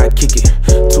least I kick it.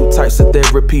 Two types of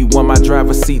therapy, one my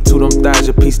driver's seat, two them thighs,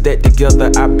 you piece that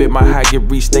together. I bet my high get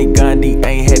reached. Thank Gandhi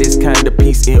ain't had this kind of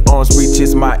peace. In arms reach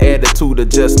is my attitude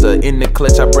adjuster. In the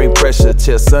clutch, I bring pressure.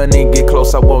 Till sun ain't get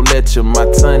close, I won't let you. My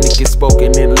tongue it get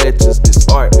spoken in lectures. This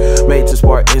art made to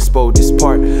spark inspo. This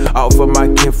part off of my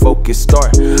kin focus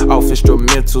start. Off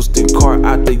instrumentals, then car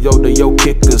out the yo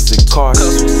kickers and cars.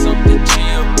 Cause with something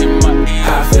chill in my ear,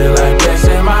 I feel like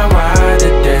blessing my ride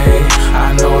today.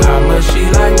 I know how much she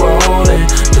like rolling.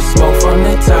 The smoke from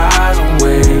the ties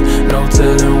away. No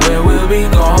telling where we'll be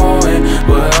going,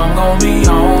 but I'm gon' be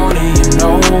on it, you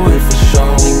know it for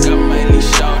sure. Think I might leave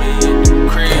shawty in the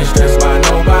crib. Can't stress by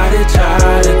nobody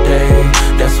child today.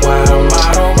 That's why I'm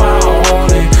out on my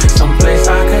own and someplace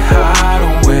I could hide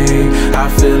away. I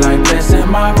feel like blessing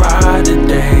my ride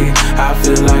today. I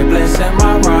feel like blessing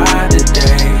my ride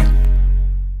today.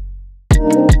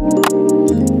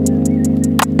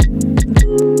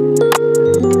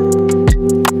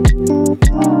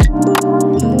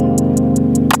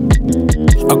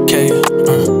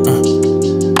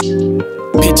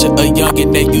 Picture a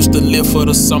youngin' that used to live for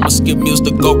the summer, skip meals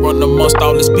to go run amongst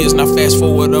all his peers. Now fast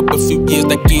forward up a few years,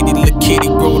 that giddy little kitty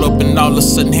growed up and all of a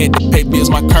sudden had to pay bills.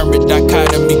 My current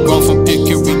dichotomy grown from pure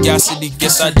curiosity.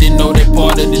 Guess I didn't know that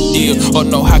part of the deal, or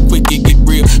know how quick it get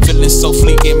real. Feeling so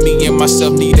fleeting, me and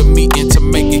myself need a meeting to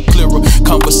make it clearer.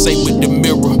 Conversate with the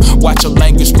mirror, watch your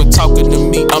language when talking to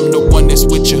me. I'm the one that's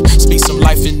with you. Speak some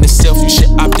life in itself, you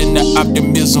should opt in the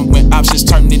optimism. When options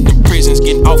turn into prisons,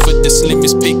 getting offered the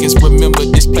slimmest pickings. Remember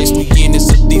this place we in is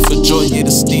a thief for joy, yeah,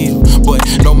 to steal. But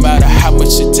no matter how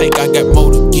much it take, I got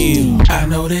more to give. I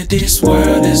know that this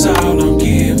world is all I'm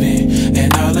giving,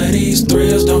 and all of these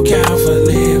thrills don't count for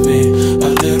living. A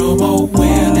little more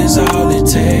will is all it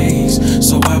takes,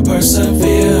 so I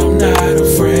persevere, I'm not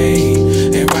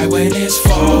afraid. And right when it's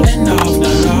falling off,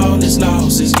 not all is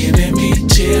lost, it's giving me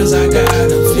chills. I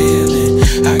got a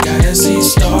feeling, I gotta see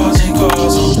stars and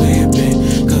cars I'm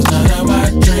whipping, cause none of my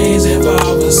dreams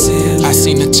involve a ceiling. I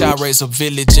seen a child raise a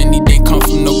village, and he didn't come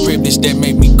from no privilege that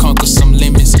made me conquer some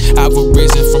limits. I've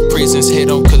arisen from prisons, head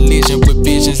on collision with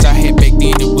visions I had back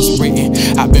then, it was written.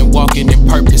 I've been walking in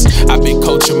purpose, I've been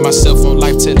coaching myself on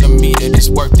life, telling me that it's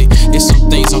worth it. It's some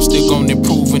things I'm still gonna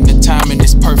improve, and the timing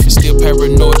is perfect. Still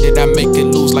paranoid that I make it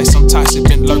lose, like some toxic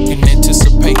been lurking,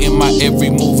 anticipating my every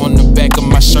move. On the back of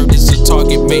my shirt is a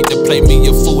target made to play me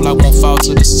a fool. I won't fall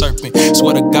to the serpent.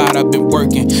 Swear to God I've been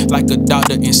working like a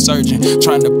doctor and surgeon,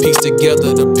 trying to piece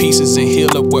together the pieces and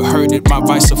heal up what hurted. My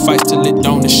vice suffice till it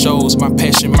don't, it shows. My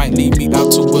passion might lead me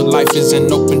out to where life is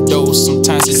an open door.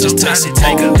 Sometimes it just takes a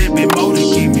little bit more to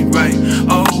keep me right.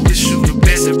 Oh, wish you the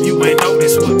best if you ain't know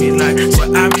this would be like. So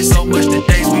I miss so much the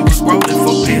days we was rolling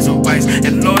for pins and whites.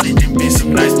 And Lord, it done been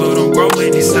some nights, but I'm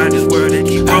growing inside this world that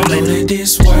keep rolling. I know that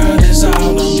this world is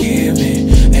all I'm giving,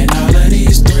 and all of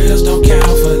these thrills don't count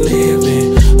for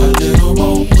living. A little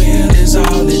more will is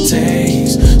all it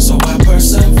takes, so I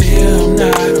persevere, I'm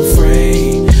not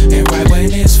afraid. And right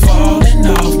when it's falling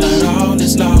off, not all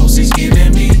is lost, it's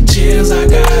giving me chills. I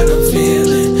got a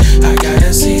feeling, I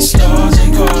gotta see stars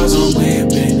and cars I'm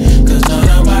whipping, cause none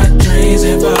of my dreams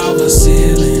involve a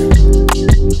ceiling.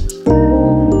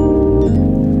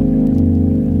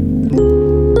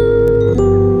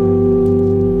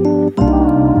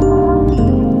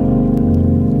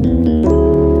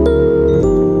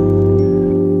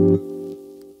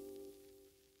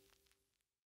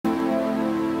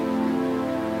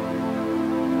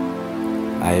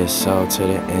 ISO to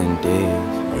the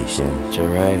ND's,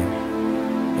 Jeray,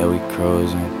 yeah, we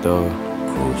cruising through.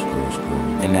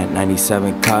 In that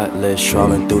 97 Cutlass,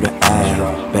 rolling through the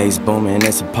air. Bass booming,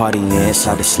 it's a party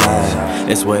inside the slab.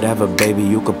 It's whatever, baby,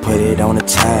 you could put it on a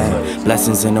tab.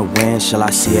 Blessings in the wind, shall I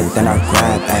see it, then I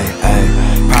grab, ayy,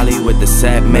 ayy. Probably with the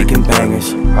set, making bangers.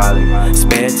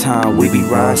 Spare time, we be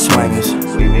ride swingers.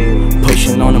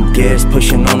 Pushing on them gears,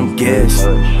 pushing on them gears.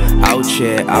 Out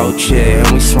here,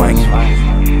 and we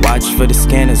swinging. Watch for the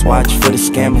scanners, watch for the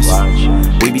scammers.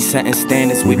 We be setting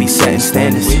standards, we be setting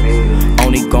standards.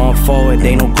 Only going forward,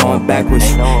 ain't no going backwards.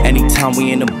 Anytime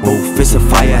we in the booth, it's a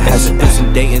fire hazard. Put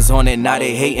some Dayton's on it, now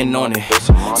they hating on it.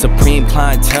 Supreme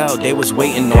clientele, they was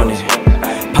waiting on it.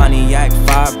 Pontiac,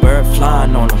 Firebird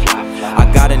flying on them. I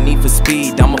got a need for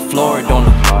speed, I'm a Florida on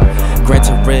them. Gran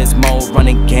Turismo,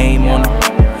 running game on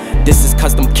them. This is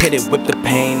custom kitted, whip the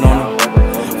pain on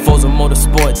them. Forza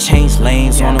Motorsport, change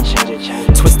lanes on them.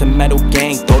 Twisted metal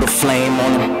gang, throw the flame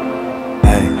on them.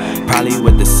 Hey, probably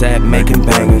with the set, making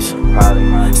bangers.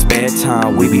 Spare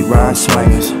time, we be ride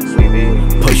swingers.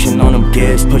 Pushing on them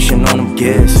gears, pushing on them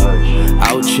gears.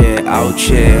 out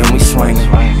here, and we swinging.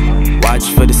 Watch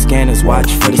for the scanners,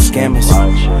 watch for the scammers.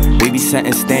 We be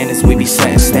setting standards, we be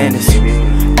setting standards.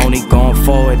 Only going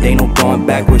forward, they no going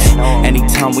backwards.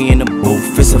 Anytime we in the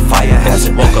booth, it's a fire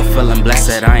hazard. Woke up feeling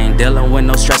blessed, I ain't dealing with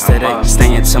no stress today.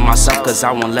 Staying to myself, cause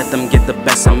I won't let them get the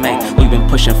best of me. We been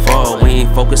pushing forward, we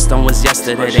ain't focused on what's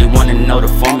yesterday. They wanna know the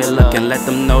formula, can let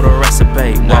them know the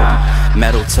recipe. Whoa,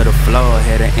 metal to the floor,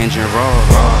 hear the engine roar.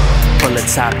 Pull the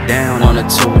top down on a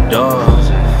 2-door.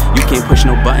 You can't push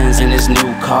no buttons in this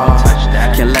new car.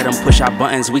 Can't let them push our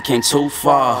buttons, we came too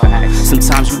far.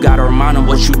 Sometimes you gotta remind them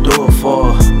what you do it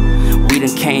for. We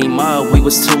done came up, we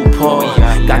was too poor.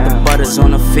 Got the butters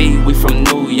on the feet, we from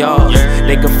New York.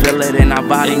 They can feel it in our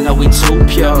body, know we too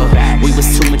pure. We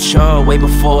was too mature, way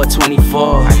before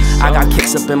 24. I got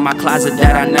kicks up in my closet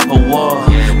that I never wore.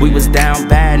 We was down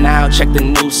bad, now check the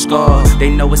new score. They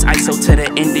know it's ISO to the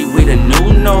indie, we the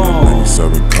new norm.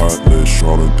 97 cutlass,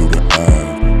 rolling through the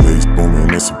air. Bass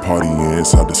booming, it's a party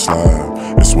inside the slab.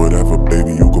 It's whatever,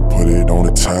 baby, you could put it on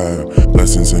the tab.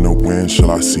 Blessings in the wind,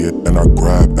 shall I see it, then I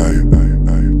grab, ayy.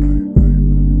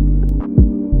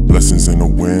 Blessings in the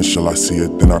wind, shall I see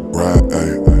it, then I grab,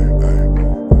 ayy.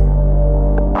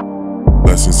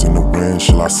 Blessings in the wind,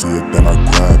 shall I see it, then I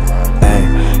grab.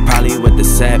 Ayy, probably with the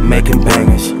set, making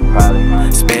bangers.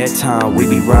 Spare time, we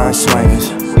be ride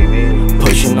swingers.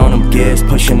 Pushing on them gears,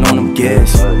 pushing on them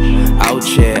gears. Out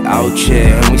here,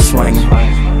 and we swinging.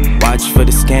 Watch for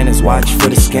the scanners, watch for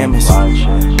the scammers.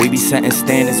 We be setting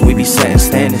standards, we be setting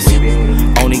standards.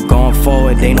 Only going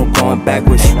forward, they no going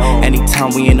backwards.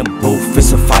 Anytime we in the booth,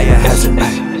 it's a fire hazard.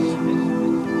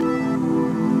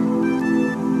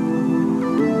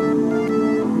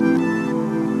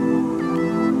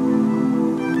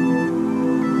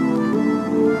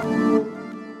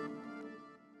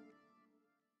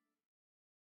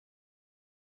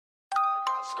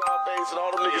 And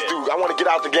all them niggas do. I want to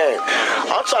get out the game.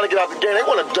 I'm trying to get out the game. They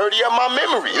want to dirty up my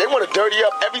memory. They want to dirty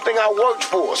up everything I worked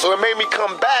for. So it made me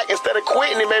come back. Instead of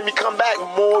quitting, it made me come back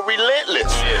more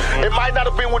relentless. It might not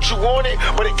have been what you wanted,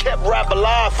 but it kept rap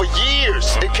alive for years.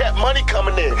 It kept money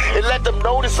coming in. It let them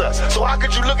notice us. So how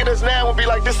could you look at us now and be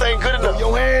like, this ain't good enough?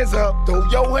 Throw your hands up. Throw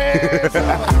your hands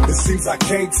up. It seems I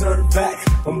can't turn back.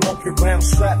 I'm walking around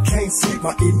strapped, can't sleep.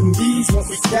 My enemies want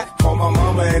me stacked. Call my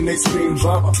mama and they scream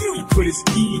drama. He put his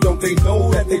E, don't they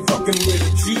know that they fucking with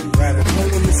a G? Rather going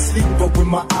to sleep, but with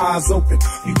my eyes open,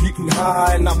 I'm getting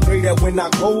high, and I pray that when I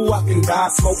go, I can die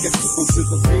smoking. Go to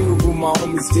the funeral, my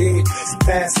homie's dead. She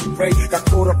passed away, got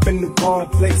caught up in the wrong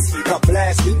place, got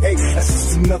blasted. Hey, that's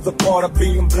just another part of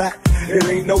being black. It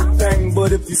ain't no thing,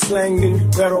 but if you slang, then you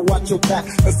better watch your back,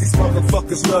 cause these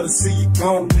motherfuckers love to see you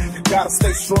gone. You gotta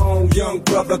stay strong, young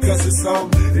brother, cause it's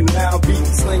on. And now I'll be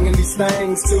slinging these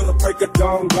things till the break of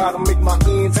dawn. Gotta make my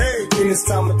ends, hey, then it's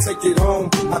time to take it home.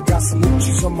 I got some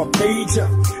Uchi's on my pager,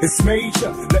 it's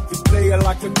major. Let me play it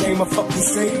like a game of fucking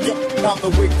savior. Now to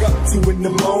wake up to in the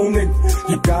morning.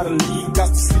 You gotta leave, got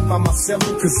to sleep by myself,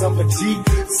 cause I'm a G.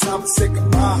 It's time to say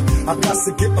goodbye. I got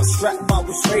to get my strap. I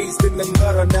was raised in the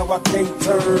gutter, now I can't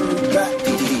turn back.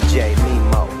 DJ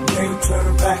Nemo. Can't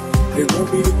turn back. It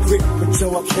won't be the quick, but yo,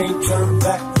 I can't turn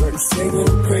back. We're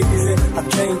singing crazy, I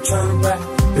can't turn back.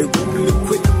 It won't be the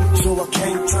quick, but yo, I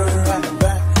can't turn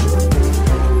back.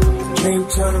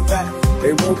 Can't turn back.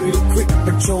 They won't be the quick,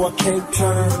 but yo, I can't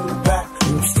turn back.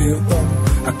 I'm still though,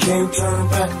 I can't turn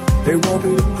back. They won't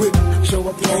be the quick, so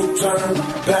I can't turn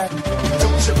back.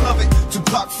 Don't you love it?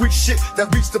 Tupac freak shit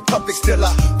that reached the public. Still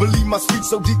I believe my speech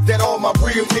so deep that all my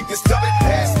real niggas done it.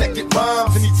 Ass naked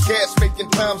rhymes and these gas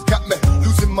making times got me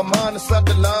losing my mind inside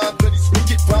the line. But these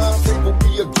wicked rhymes, they will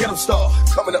be a ghetto star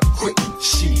coming up quick.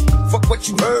 Shit, fuck what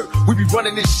you heard, we be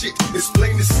running this shit. It's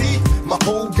plain to see, my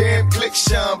whole damn clique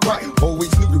shine bright.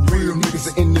 Always knew the real niggas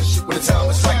are in this shit when the time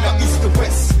is right. Now east to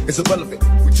west, it's irrelevant,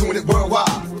 we doing it worldwide.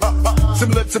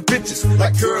 Similar to bitches,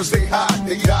 like girls they hide,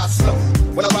 they die slow.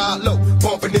 When I ride low,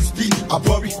 bumping this beat, I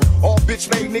worry. All bitch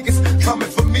made niggas coming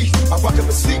for me. I rock up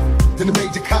a sleep, then the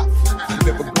major cop.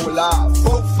 Never go alive.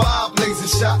 4-5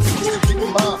 blazing shots. Still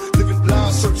keeping mine, living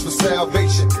blind, search for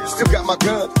salvation. Still got my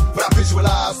gun, but I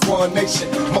visualize one nation.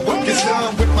 My work is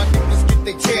done with my niggas, get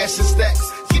their cash and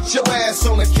stacks. Get your ass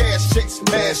on the cash checks,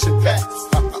 smash and packs.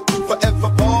 Forever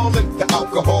ballin', the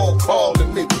alcohol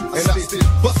calling me. And I still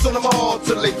bust on them all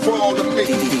till they crawl to me.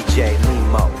 DJ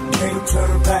Nemo. Can't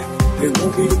turn back. It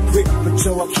won't be the quick, but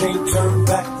yo, I can't turn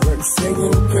back. We're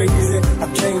singing crazy, I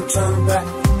can't turn back.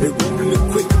 It won't be the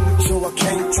quick, but yo, I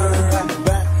can't turn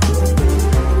back.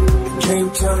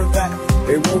 Can't turn back.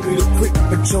 It won't be the quick,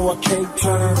 but yo, I can't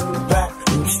turn back.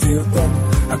 I'm still though,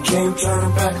 I can't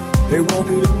turn back. They want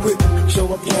me to quit, so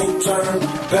I can't turn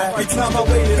back. Every time I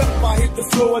wake up, I hit the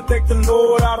floor and thank the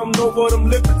Lord. I don't know what I'm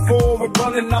looking for. We're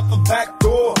running out the back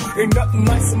door. Ain't nothing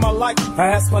nice in my life. I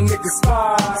ask my niggas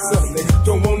why. Suddenly,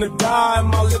 don't wanna die in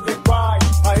my living right.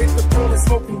 I hit the floor and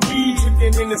smoking weed,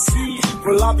 drinking in the sea.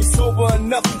 Will I be sober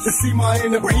enough to see my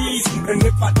enemies? And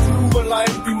if I do, will I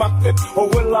empty my clip or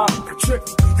will I trip?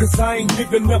 Cause I ain't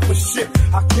giving up a shit.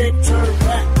 I can't turn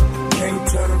back, can't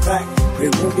turn back. They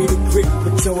want me to quit,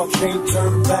 but yo, I can't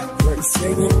turn back. They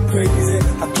singing crazy,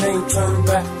 I can't turn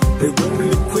back. They want me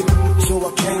to quit, but yo,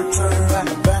 I can't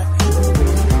turn back.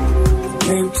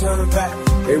 Can't turn back.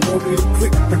 They want me to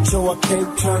quit, but yo, I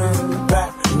can't turn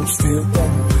back. I'm still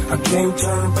back. I can't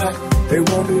turn back. They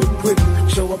want me to quit,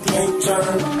 but yo, I can't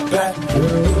turn back.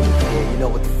 You know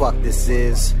what the fuck this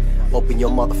is? Open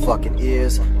your motherfucking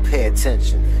ears, pay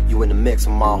attention. You in the mix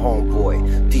with my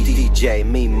homeboy, DJ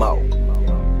Mimo.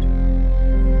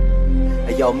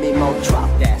 Hey yo, Mimo, drop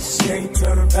that shit. Can't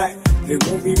turn back. They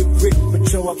want me to quit,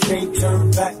 but yo, I can't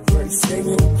turn back. They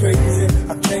singing crazy,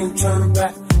 I can't turn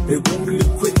back. They want me to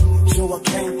quit, but yo, I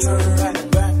can't turn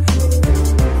back.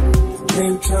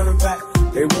 Can't turn back.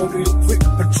 They want me to quit,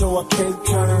 but yo, I can't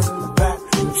turn back.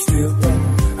 I'm still back.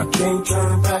 I can't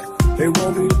turn back. They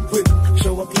want me to quit, but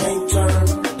yo, I can't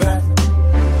turn back.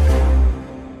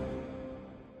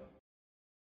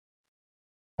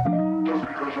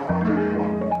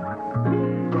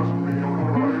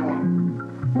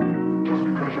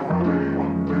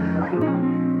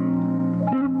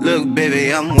 Look,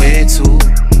 baby, I'm way too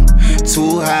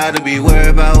high to be worried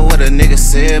about what a nigga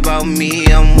say about me.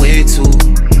 I'm way too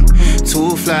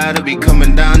fly to be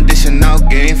coming down, dishing out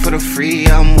game for the free.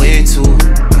 I'm way too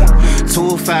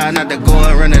fly not to go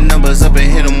and run the numbers up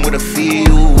and hit them with a fee.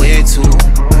 You way too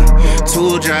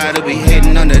dry to be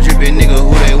hating on the drippy nigga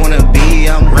who they wanna be.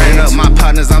 I'm ran up my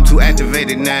partners, I'm too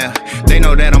activated now. They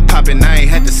know that I'm popping, I ain't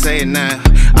had to say it now.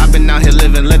 I've been out here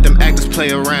living, let them actors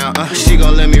play around. She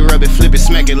gon' let me rub it, flip it,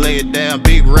 smack it, lay it down.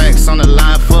 Big racks on the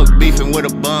line, fuck beefing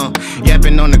with a bum.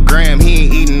 Yapping on the gram, he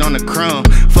ain't eating on the crumb.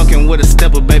 Fucking with a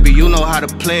stepper, baby, you know how to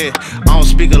play it. I don't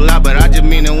speak a lot, but I just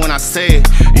mean it when I say it.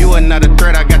 You are not a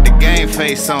threat, I got the game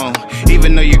face on.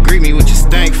 Even though you greet me with your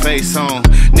stank face on.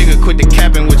 Nigga, quit the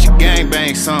capping with your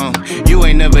gangbang song. You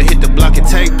ain't never hit the block and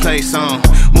take place on.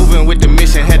 Moving with the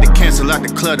mission, had to cancel out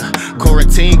the clutter.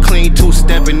 Quarantine clean,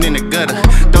 two-stepping in the gutter.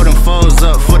 Throw them foes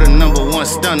up for the #1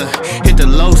 stunner. Hit the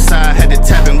low side, had to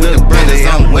tap in with the brothers.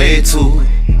 I'm way too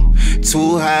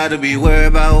high to be worried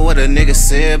about what a nigga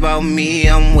say about me.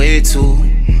 I'm way too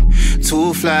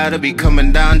fly to be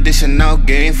coming down, dishing out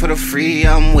game for the free.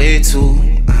 I'm way too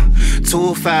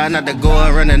fly not to go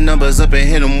and run the numbers up and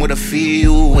hit them with a fee.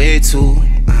 You way too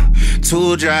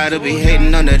dry to be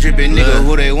hating on that drippy nigga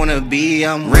who they wanna be.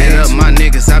 I'm ran up my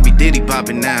niggas, I be Diddy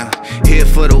popping now. Here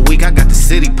for the week, I got the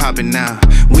city popping now.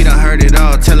 We done heard it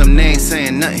all, tell them they ain't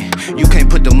saying nothing. You can't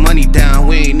put the money down,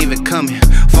 we ain't even coming.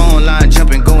 Phone line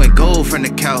jumping, going gold from the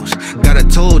couch. Got a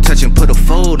toe touching, put a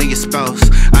fold in your spouse.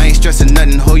 I ain't stressing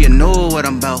nothing, ho, you know what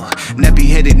I'm about. Nappy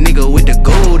headed nigga with the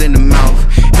gold in the mouth.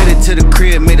 Headed to the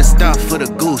crib, made a stop for the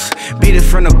goose. Beat it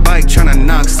from the bike, tryna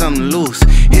knock something loose.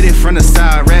 Hit it from the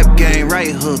side, rap game,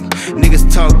 right hook.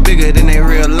 Niggas talk bigger than they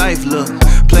real life look.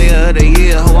 Player of the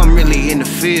year, ho, I'm really in the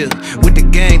field. With the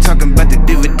gang, talking about the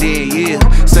dividend, yeah.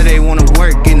 So they wanna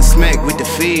work, getting smacked with the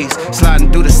fees.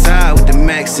 Sliding through the side with the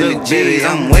max in the G.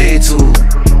 I'm way too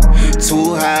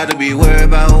high to be worried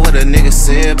about what a nigga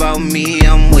say about me.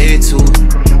 I'm way too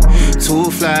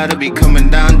fly to be coming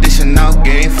down, dishing out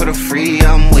game for the free.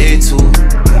 I'm way too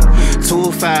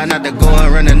fly not to go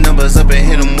and run the numbers up and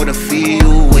hit them with a fee.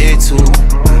 You way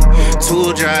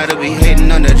too dry to be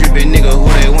hating on the drippy nigga who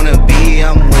they wanna be.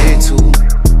 I'm way too.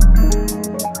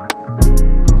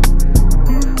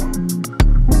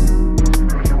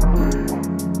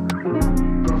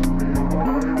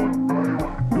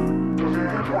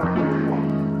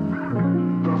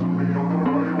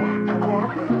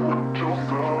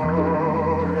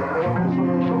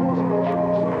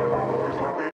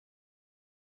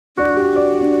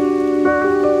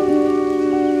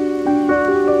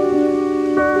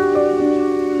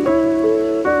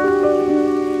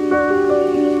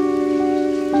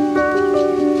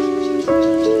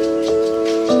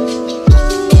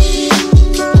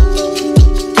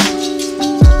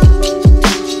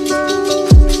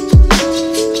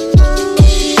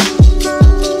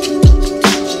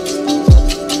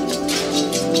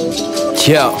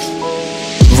 Yo,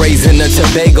 raised in the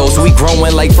Tobagos, we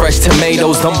growing like fresh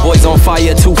tomatoes. Them boys on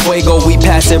fire, too fuego, we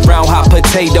pass it round hot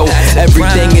potato.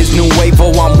 Everything is nuevo,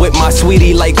 I'm with my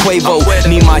sweetie like Quavo.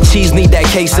 Need my cheese, need that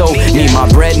queso, need my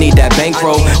bread, need that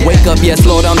bankroll. Wake up, yes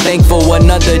Lord, I'm thankful,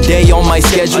 another day on my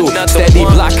schedule. Steady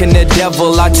blocking the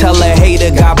devil, I tell a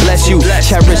hater, God bless you.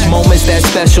 Cherish moments that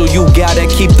special, you gotta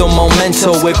keep the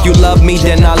memento. If you love me,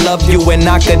 then I love you, and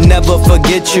I could never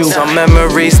forget you. Some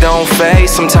memories don't fade,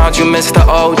 sometimes you miss the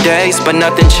old days, but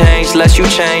nothing changed unless you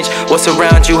change what's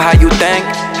around you, how you think,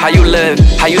 how you live,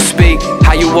 how you speak,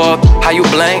 how you walk, how you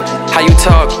blink, how you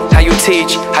talk, how you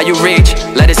teach, how you reach,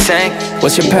 let it sink.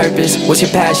 What's your purpose? What's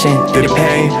your passion? Through the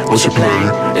pain, what's your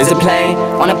plan? Is it plane?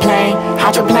 On a plane?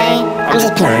 Hydroplane? I'm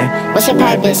just playing. What's your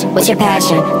purpose? What's your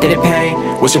passion? Did it pain?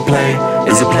 What's your plane?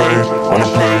 Is it plane? On a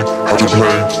plane?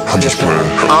 Hydroplane? I'm just playing.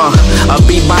 I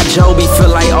beat by Joby,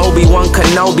 feel like Obi-Wan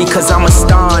Kenobi, cause I'm a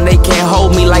star and they can't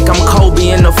hold me like I'm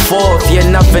Kobe in the fourth. Yeah,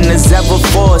 nothing is ever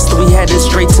forced, we headed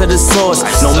straight to the source.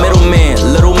 No middleman,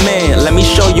 little man, let me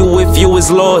show you if you was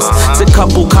lost. Took a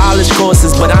couple college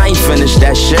courses, but I ain't finished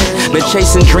that shit. Been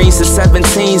chasing dreams since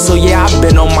 17, so yeah, I've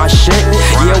been on my shit.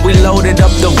 Yeah, we loaded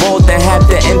up the vault and had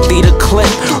to empty the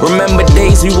clip. Remember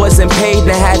days we wasn't paid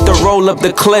and had to roll up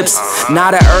the clips.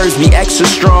 Now the herbs be extra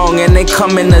strong and they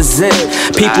come in a zip.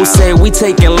 People say we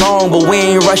taking long, but we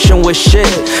ain't rushing with shit.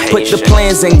 Put the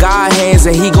plans in God's hands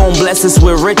and he gon' bless us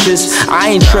with riches. I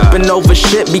ain't tripping over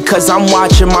shit because I'm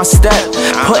watching my step.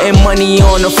 Putting money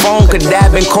on the phone, could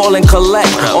dab and call and collect.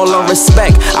 All in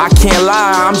respect, I can't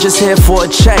lie, I'm just here for a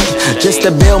check. Just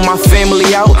to build my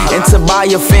family out and to buy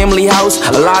a family house.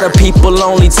 A lot of people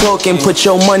only talking, put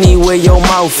your money where your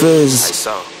mouth is.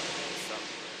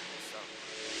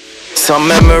 Some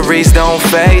memories don't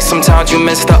fade, sometimes you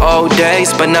miss the old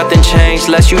days, but nothing changed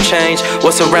unless you change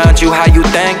what's around you, how you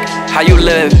think, how you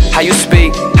live, how you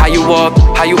speak, how you walk,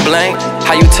 how you blink,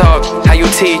 how you talk, how you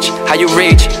teach, how you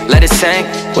reach, let it sink.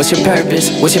 What's your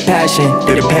purpose? What's your passion?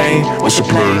 Through the pain, what's your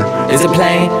plan? Is it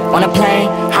plane? On a plane?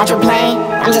 Hydroplane?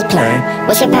 I'm just playing.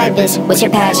 What's your purpose? What's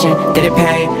your passion? Did it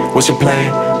pain? What's your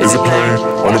plan? Is it plane?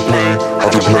 On a plane?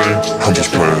 Hydroplane? I'm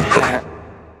just playing.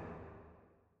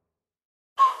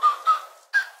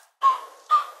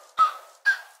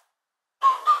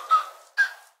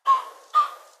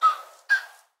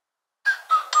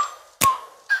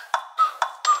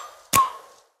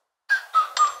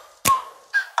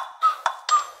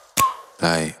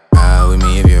 Like, ride with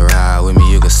me if you ride with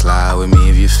me, you can slide with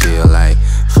me if you feel like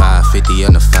 550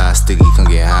 on the 5 sticky, come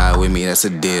get high with me, that's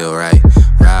a deal, right?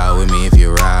 Ride with me if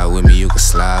you ride with me, you can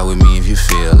slide with me if you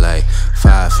feel like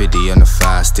 550 on the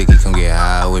 5 sticky, come get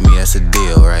high with me, that's a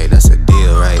deal, right? That's a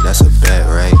deal, right? That's a bet,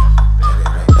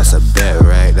 right? That's a bet,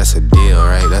 right? That's a deal,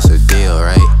 right? That's a deal,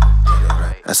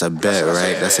 right? That's a bet,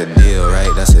 right? That's a deal,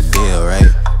 right? That's a deal,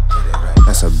 right?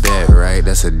 That's a bet, right?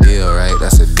 That's a deal, right?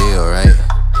 That's a deal, right?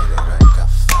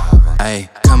 Ayy,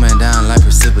 coming down like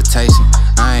precipitation.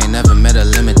 I ain't never met a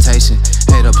limitation.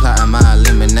 Hater plotting my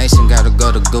elimination. Gotta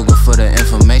go to Google for the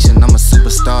information. I'm a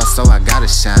superstar, so I gotta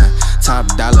shine. Top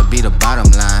dollar be the bottom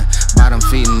line. Bottom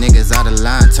feeding niggas out of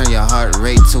line. Turn your heart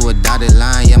rate to a dotted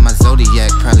line. Yeah, my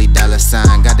zodiac probably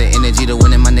 $sign. Got the energy to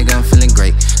win it, my nigga, I'm feeling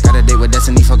great. Got a date with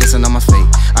destiny, focusing on my fate.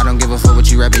 I don't give a fuck what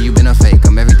you rapping, you been a fake.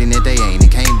 I'm everything that they ain't,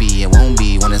 it can't be, it won't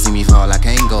be. Wanna see me fall, I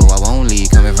can't go, I won't leave.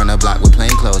 Coming from the block with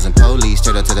plain clothes and police.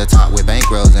 Straight up to the top with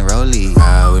bankrolls and rollies.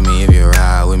 Ride with me if you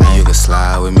ride with me, you can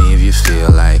slide with me if you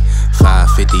feel like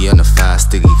 550 on the 5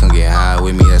 sticky, come get high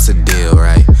with me, that's a deal,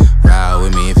 right? Ride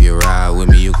with me if you ride with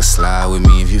me, you can slide with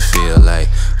me if you feel like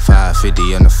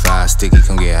 550 on the 5 sticky,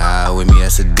 come get high with me,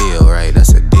 that's a deal, right?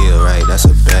 That's a deal, right? That's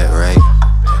a bet, right?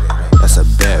 That's a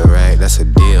bet, right? That's a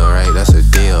deal, right? That's a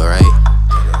deal,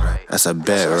 right? That's a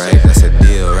bet, right? That's a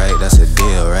deal, right? That's a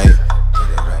deal, right?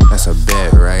 That's a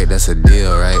bet, right? That's a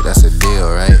deal, right? That's a deal,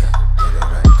 right?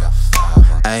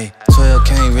 Ayy, 12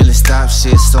 can't really stop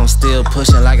shit, so I'm still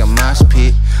pushing like a mosh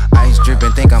pit. Ice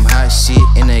dripping, think I'm hot shit.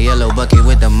 In a yellow bucket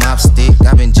with the mop stick.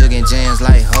 I've been jugging jams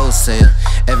like wholesale.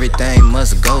 Everything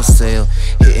must go sell.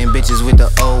 Hitting bitches with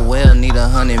the oh well. Need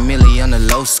 100 million on the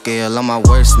low scale. On my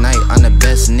worst night, I'm the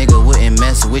best nigga. Wouldn't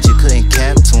mess with you, couldn't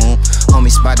cap to him.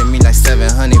 Homie spotted me like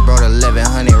 700, brought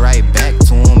 1100 right back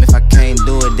to him. If I can't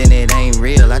do it, then it ain't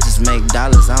real. I just make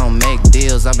dollars, I don't make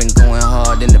deals. I've been going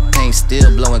hard in the paint, still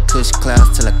blowing kush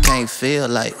clouds till I can't feel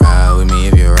like. Ride with me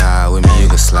if you ride with me, you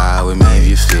can slide with me if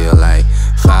you feel like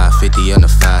 550 on the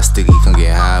 5 sticky, come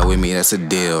get high with me, that's a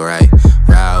deal, right?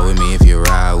 Ride with me if you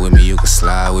ride with me, you can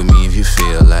slide with me if you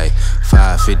feel like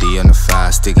 550 on the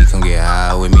 5 sticky, come get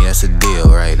high with me, that's a deal,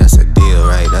 right? That's a deal,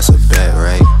 right? That's a bet,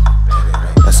 right?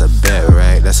 That's a bet,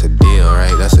 right? That's a deal,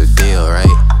 right? That's a deal, right?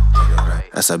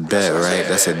 That's a bet, right?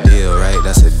 That's a deal, right?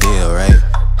 That's a deal, right?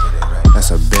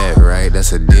 That's a bet, right?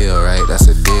 That's a deal, right? That's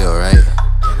a deal, right?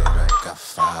 Got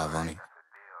 5 on it.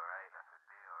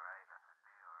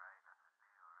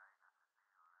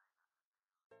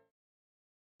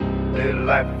 Live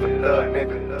life for thug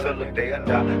nigga till the day I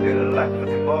die. Live life for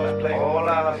the boss play. All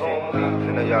eyes on me.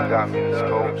 I know y'all got me in the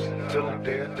scopes till the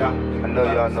day I die. I know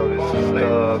y'all know this is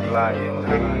thug life.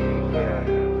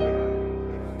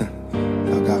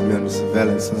 Y'all got me under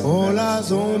surveillance. All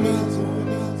eyes on me.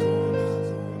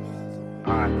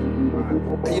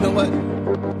 You know what?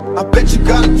 I bet you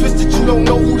got it twisted, you don't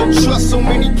know who to trust. So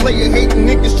many player hating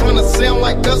niggas trying to sound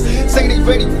like us. Say they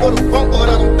ready for the funk, but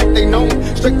I don't think they know.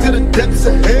 Straight to the depths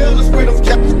of hell is where those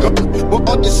captains go. But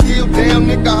all your shield down,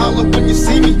 nigga, holler when you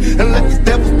see me. And let these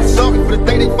devils be sorry for the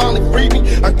day they finally free me.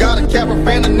 I got a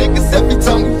caravan of niggas every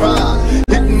time we ride,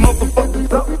 hitting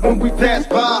motherfuckers up when we pass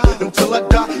by. Until I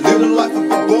die, live the life of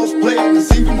a boss player.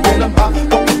 Cause even when I'm high,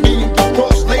 fuck with me and get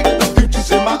crossed later. The future's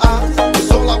in my eyes.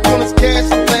 Cause all I want is cash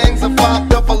and things. I 5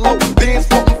 double O, bands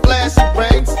smoking flashing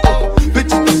rings.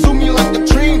 Bitches pursue me like a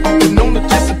dream. Been known to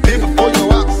disappear before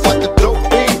your eyes like a dope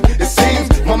fiend. It seems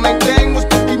my main thing was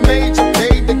to be major.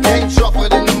 Paid the game sharper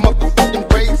than the motherfucking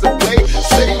razor blade.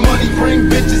 Say money bring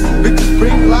bitches, bitches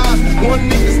bring lies. One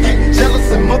nigga's getting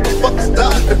jealous and motherfuckers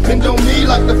die. Depend on me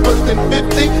like the first and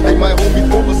 50. They might hold me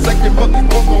for a second, but they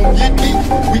won't get me.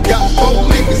 We got 4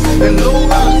 niggas and low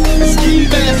riders and ski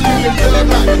masks screaming thug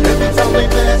life. Every time they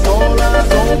pass, all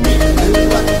eyes on me.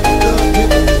 Live like a thug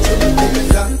nigga till the day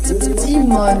I die.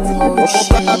 Demon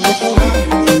motion.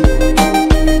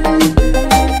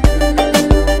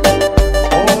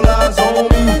 All eyes on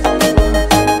me.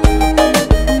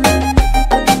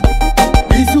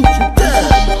 Bisous, tu t'aimes.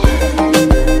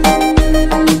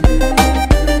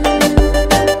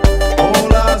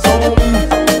 All eyes on me.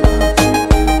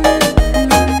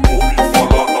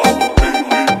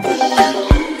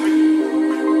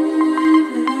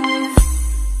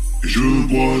 Je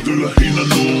bois de la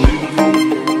Hinano.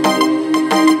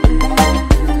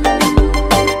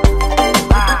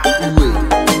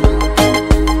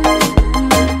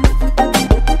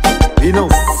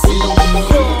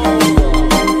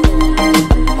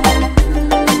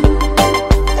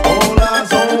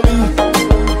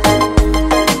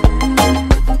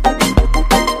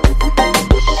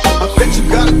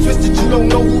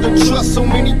 So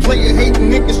many player hating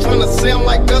niggas tryna sound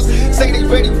like us. Say they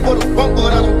ready for the funk,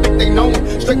 but I don't think they know.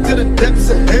 Straight to the depths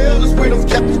of hell is where those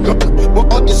captains go.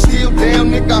 But all your shield down,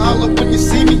 nigga, holler when you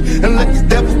see me. And let these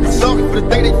devils be sorry for the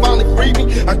day they finally free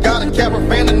me. I got a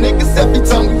caravan of niggas every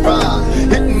time we ride,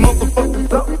 hitting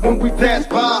motherfuckers up when we pass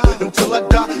by. Until I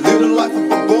die, live the life of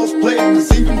a boss player.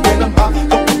 Cause even when I'm high,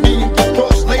 fuck with me and get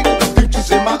crossed later. The future's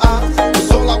in my eyes.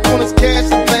 Cause all I want is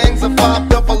cash and things. A 5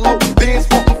 double O, bands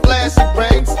smoking flashing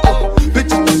rings.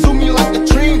 Bitches pursue me like a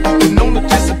dream. Been known to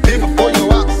disappear before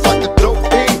your eyes like a dope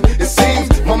fiend. It seems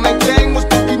my main thing was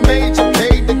to be major.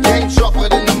 Paid the game sharper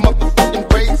than the motherfucking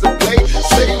razor blade.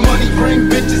 Say money bring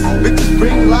bitches, bitches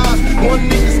bring lies. One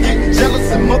nigga's getting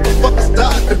jealous and motherfuckers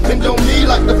die. Depend on me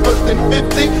like the first and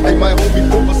 50. They might hold me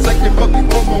for a second, but they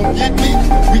won't get me.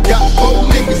 We got 4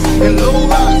 niggas and low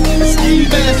riders and ski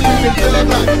masks screaming thug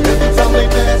life. Every time they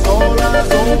pass, all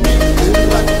eyes on me.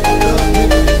 Live like a thug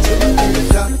nigga till the day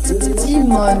I die.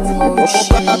 Demon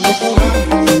motion.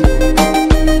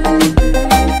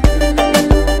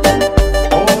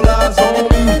 All eyes on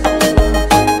me.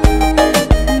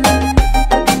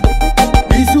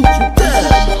 Bisous, tu t'aimes.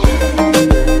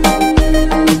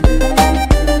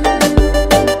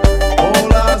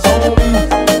 All eyes on me.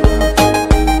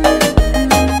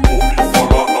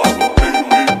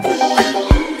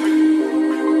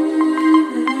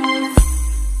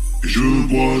 Je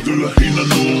bois de la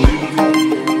Hinano.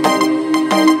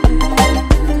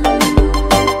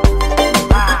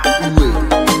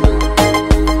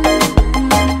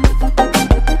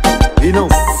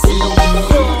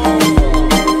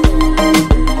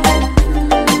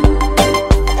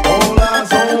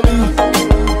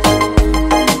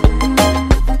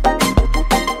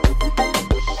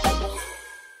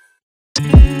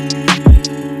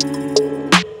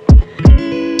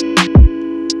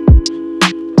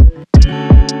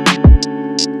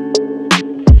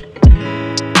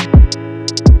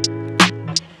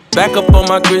 Back up on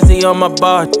my grizzly on my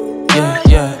bar. Yeah,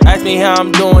 yeah. Ask me how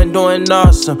I'm doing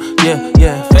awesome. Yeah,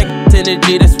 yeah. Fake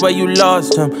energy, that's where you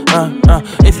lost him.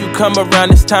 If you come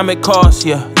around this time, it costs.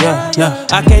 Yeah, yeah, yeah.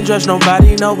 I can't trust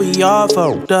nobody, no, we all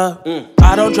fucked up.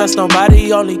 I don't trust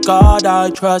nobody, only God I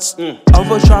trust.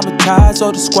 Over traumatized,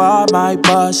 or the squad might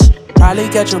bust. Probably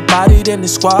catch a body, then the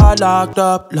squad locked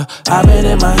up. Look, I've been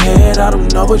in my head, I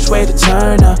don't know which way to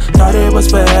turn now. Thought it was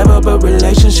forever, but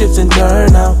relationships and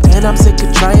turn out. And I'm sick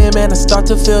of trying, man, I start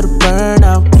to feel the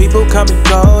burnout. People come and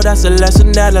go, that's a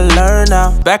lesson that I learn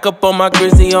now. Back up on my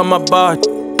grizzly on my bar.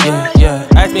 Yeah, yeah.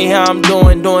 Ask me how I'm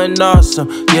doing awesome.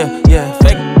 Yeah, yeah.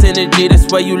 Fake energy,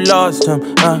 that's where you lost him.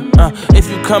 If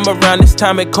you come around this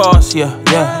time, it costs. Yeah,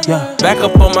 yeah, yeah. Back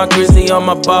up on my grizzly on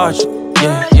my barge.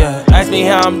 Yeah, yeah. Ask me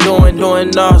how I'm doing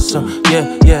awesome.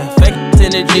 Yeah, yeah. Fake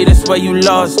energy, that's where you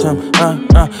lost him.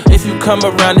 If you come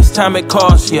around this time, it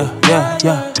costs. Yeah, yeah,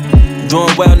 yeah.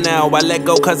 Doing well now, I let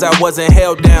go cause I wasn't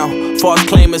held down. False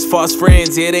claimers, false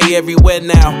friends, yeah, they everywhere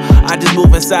now. I just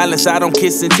move in silence, I don't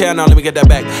kiss and tell. Now let me get that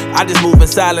back. I just move in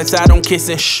silence, I don't kiss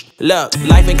and shh. Look,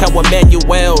 life ain't come with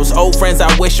manuals. Old friends,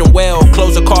 I wish them well.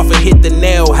 Close the coffin, hit the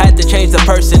nail. Had to change the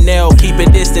personnel.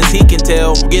 Keeping distance, he can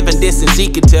tell. Giving distance, he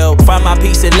can tell. Find my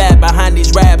peace and laugh behind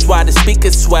these raps while the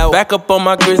speakers swell. Back up on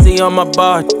my grizzly on my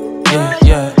bar. Yeah,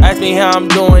 yeah. Ask me how I'm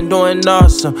doing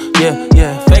awesome. Yeah,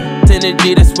 yeah. Fake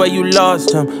energy, that's where you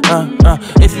lost him.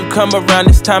 If you come around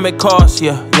this time, it costs.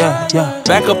 Yeah, yeah, yeah.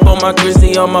 Back up on my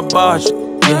grizzly on my barge.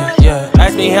 Yeah, yeah.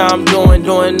 Ask me how I'm doing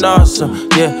awesome.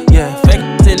 Yeah, yeah. Fake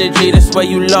energy, that's where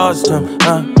you lost him.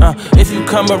 If you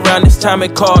come around this time,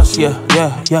 it costs. Yeah,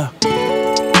 yeah, yeah.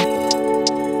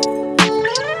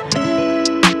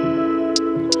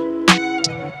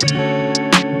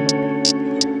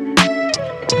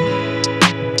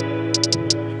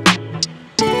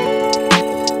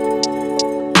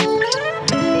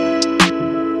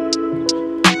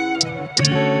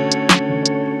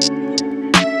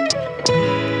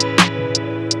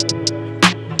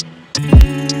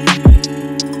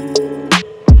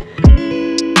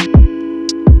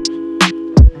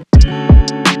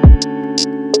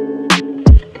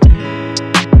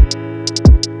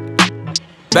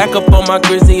 Back up on my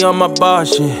grizzly on my bar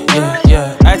shit. Yeah,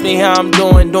 yeah. Ask me how I'm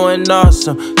doing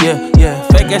awesome. Yeah, yeah.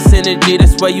 Fake ass energy,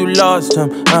 that's where you lost him.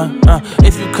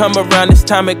 If you come around this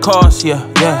time, it costs. Yeah,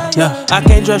 yeah, yeah. I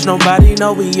can't trust nobody,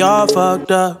 no, we all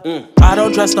fucked up. I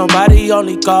don't trust nobody,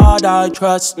 only God I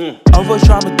trust. Over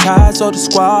traumatized, so the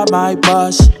squad might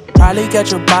bust. Probably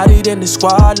catch a body, then the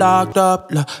squad locked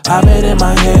up. Look, I've been in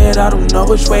my head, I don't know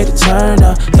which way to turn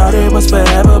now. Thought it was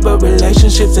forever, but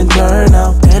relationships and turn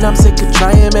out. And I'm sick of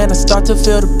trying, man, I start to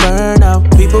feel the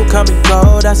burnout. People come and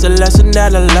go, that's a lesson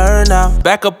that I learn now.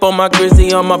 Back up on my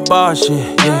grizzly on my bar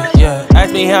shit. Yeah, yeah.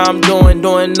 Ask me how I'm doing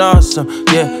awesome.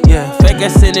 Yeah, yeah. Fake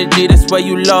ass energy, that's where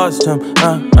you lost him.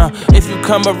 If you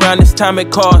come around this time, it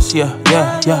costs. Yeah,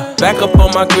 yeah, yeah. Back up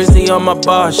on my grizzly on my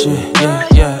bar shit. Yeah,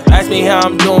 yeah. Ask me how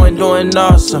I'm doing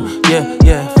awesome. Yeah,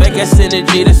 yeah. Fake ass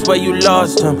energy, that's where you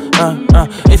lost him.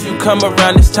 If you come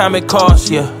around this time, it costs.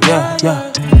 Yeah, yeah,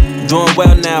 yeah. Doing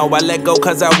well now, I let go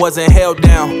cause I wasn't held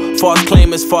down. False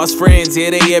claimers, false friends, yeah,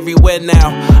 they everywhere now.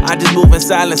 I just move in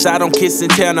silence, I don't kiss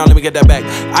and tell. Now let me get that back.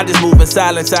 I just move in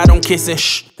silence, I don't kiss and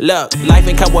shh. Look, life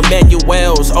ain't come with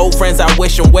manuals. Old friends, I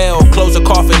wish them well. Close the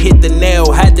coffin, hit the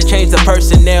nail. Had to change the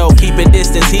personnel. Keeping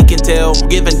distance, he can tell.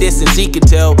 Giving distance, he can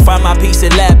tell. Find my peace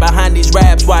and laugh behind these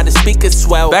raps while the speakers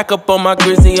swell. Back up on my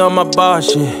grizzly on my bar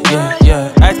shit. Yeah,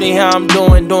 yeah. Ask me how I'm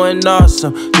doing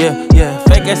awesome. Yeah, yeah.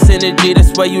 Fake ass energy,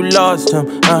 that's where you lost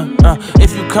him.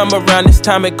 If you come around this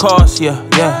time, it costs. Yeah,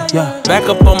 yeah, yeah. Back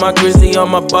up on my grizzly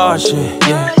on my bar shit.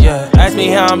 Yeah, yeah. Ask me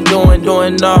how I'm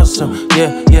doing awesome.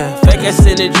 Yeah, yeah. Fake ass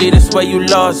energy, that's where you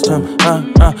lost him.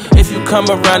 If you come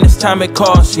around this time, it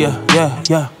costs. Yeah, yeah,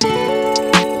 yeah.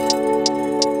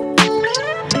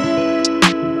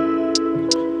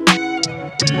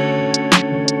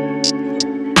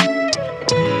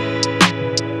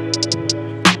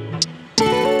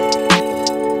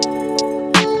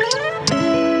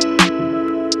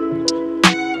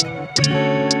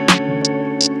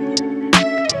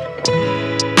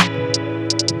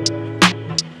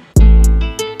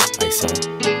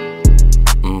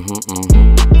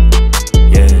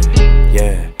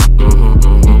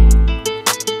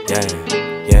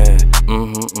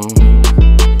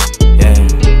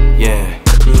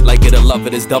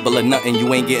 Double or nothing,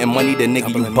 you ain't getting money, the nigga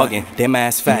you bugging. Damn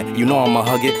ass fat, you know I'ma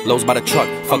hug it. Lows by the truck,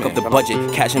 fuck up the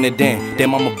budget. Cashing it in,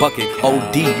 damn I'm a bucket.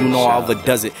 OD, you know I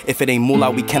overdoes it. If it ain't moolah,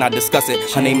 we cannot discuss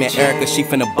it. Her name ain't Erica, she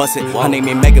finna bust it. Her name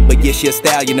ain't Megan, but yeah, she a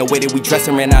stallion. The way that we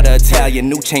dressin' ran out of Italian.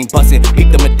 New chain bustin',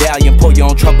 peep the medallion. Pull your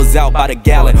own troubles out by the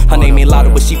gallon. Her name ain't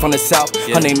Lotta, but she from the south.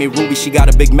 Her name ain't Ruby, she got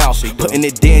a big mouth. Putting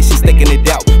it in, she sticking it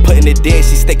out. Putting it in,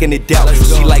 she sticking it out.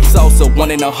 She like salsa,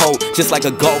 one in a hole, just like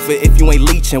a golfer. If you ain't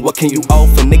leeching, what can you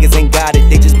offer? Niggas ain't got it,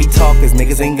 they just be talkers.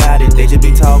 Niggas ain't got it, they just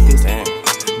be talkers.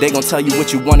 They gon' tell you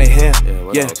what you wanna hear.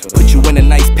 Yeah, put you in a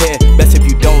nice pair. Best if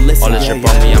you don't listen. All this shit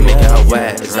on me, I'm making her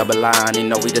wet. It's up never lie, they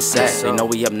know we the set. They know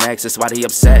we up next, that's why they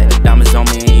upset. Diamonds on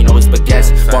me and you know it's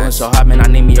baguettes. Ballin' so hard, man, I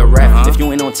need me a rep. If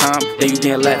you ain't on time, then you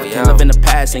getting left. Can't live in the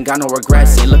past, ain't got no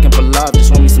regrets. Ain't looking for love,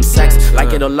 just want me some sex.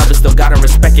 Like it or love it, still gotta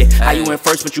respect it. How you in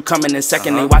first, but you coming in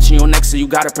second. They watching you next, so you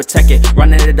gotta protect it.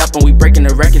 Running it up and we breaking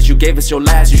the records. You gave us your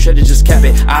last, you should've just kept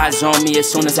it. Eyes on me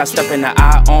as soon as I step in. The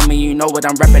eye on me, you know what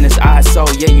I'm reppin'. It's eyes, so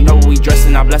yeah, you know what we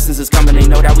dressing. Our blessings is coming, they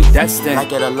know that we destined.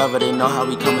 Like it or love it, they know how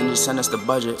we coming. Just send us the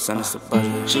budget. Send us the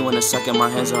budget. She wanna second, my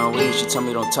hands on her weed. She tell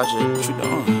me don't touch it. What you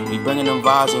doing? We bringing them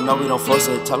vibes, they know we don't force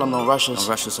it. Tell them don't rush us. Don't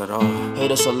rush us at all.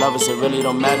 Hate us or love us, it really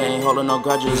don't matter. Ain't holding no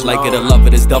grudges. Like it or love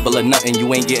it, it's double or nothing.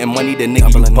 You ain't getting money, the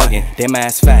nigga you bugging. Damn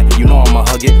ass fat, you know I'ma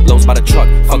hug it. Lows by the truck,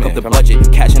 fuck up the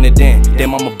budget. Catching it in,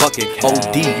 damn I'm a bucket.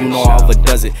 OD, you know I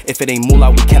overdoes it. If it ain't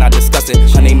moolah, we cannot discuss it.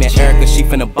 Her name is Erica, she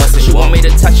finna bust it. She want me to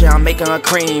touch it, I'm making her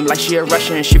cream. Like she a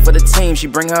Russian, she for the team. She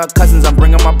bring her cousins, I'm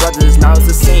bringing my brothers. Now it's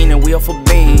a scene and we all for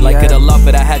being. Like it or love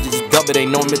it, I had you just dub it.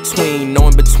 Ain't no in between, no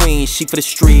in between. She for the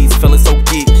streets, feeling so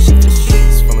geek. She for the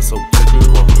streets, feeling so geek.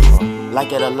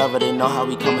 Like it or love it, they know how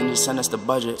we coming. Just send us the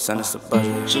budget. Send us the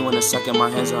budget. She wanna second, my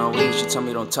hands on her weed. She tell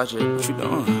me don't touch it. What you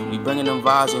doing? We bringing them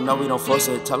vibes, they know we don't force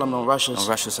it. Tell them don't rush us. Don't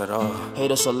rush us at all.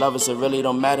 Hate us or love us, it really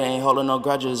don't matter. Ain't holding no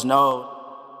grudges, no.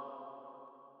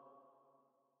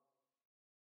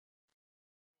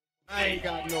 I ain't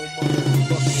got no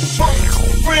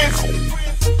motherfucking friends.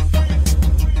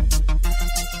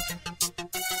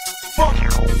 Fuck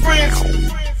friends.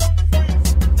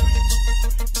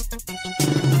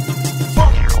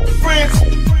 Fuck friends.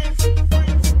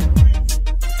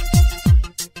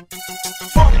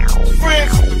 Fuck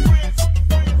friends.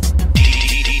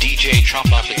 DJ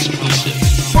Trump Off exclusive.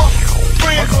 Fuck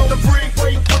friends on the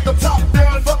freeway, put the top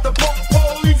down, but the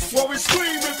police while we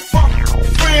screaming. Fuck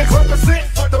friends, represent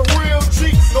for the real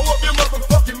G's. Throw up your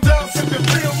motherfucking down, if you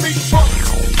feel me. Fuck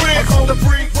friends on the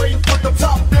freeway, put the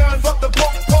top down, but the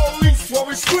police while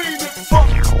we screaming. Fuck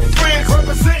friends,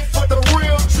 represent for the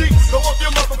real G's. Throw up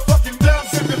your motherfucking down,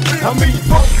 if you feel me. I mean,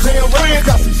 punk town rappers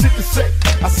got some shit to say.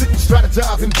 I sit and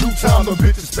strategize in due time, the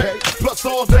bitches pay. Plus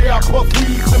all day I puff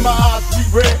weeds and my eyes be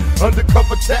red.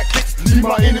 Undercover tactics, leave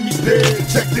my enemies dead.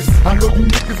 Check this, I know you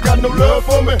niggas got no love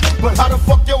for me, but how the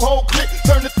fuck your whole clique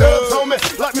turn the thugs on me?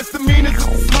 Like misdemeanors is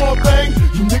a small thing.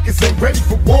 You niggas ain't ready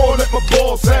for war, let my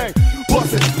balls hang.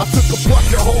 Bust it, I took a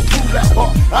bunch, your whole crew that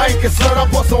hard. I ain't concerned, I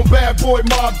bust on bad boy,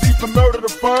 mob deep and murder the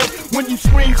firm. When you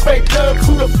scream fake thugs,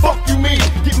 who the fuck you mean?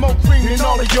 Get more cream than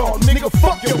all of y'all, nigga,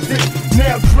 fuck your dick.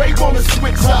 Now Dre wanna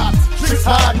switch sides, tricks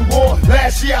hiding war.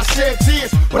 Last year I shed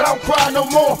tears, but I don't cry no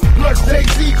more. Plus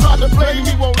Jay-Z tried to play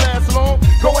me, won't last long.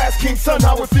 Go ask King Son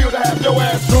how it feel to have your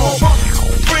ass gone. Fuck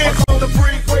friends on the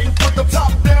freeway, put the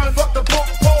top down, fuck the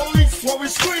police while we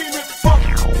screaming. Fuck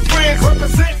friends,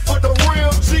 represent for the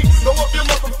real G's. Throw up your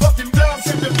motherfucking down,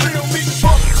 if you feel me.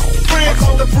 Fuck friends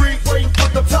on the freeway,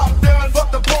 put the top down,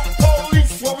 fuck the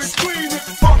police while we screaming.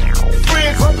 Fuck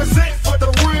friends, represent for the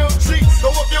real G's. Throw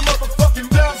up your motherfucking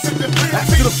down, if you feel me.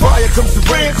 After the fire comes the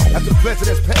rain, after the pleasure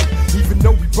that's paid. Even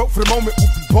though we broke for the moment, we'll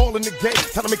be ballin' the game.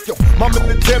 Time to make your my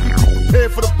military be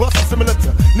prepared for the bus. Similar to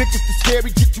niggas too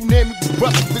scary, get you near me, we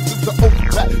bust. Bitches are open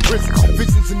back prisons,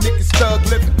 visions and niggas thug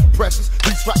living. Precious,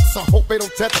 these rocks, I hope they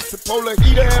don't test us. The polar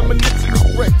heater, ammunition,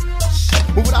 and wrecked.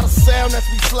 But without a sound, as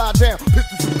we slide down,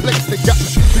 pistols in place, they got me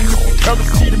feeling for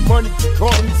currency, the money, keep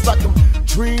calling me like I'm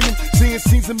dreaming. Seeing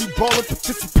scenes of me ballin',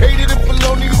 participated in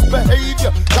felonious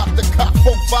behavior. Got the cop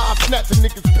 4-5, snatching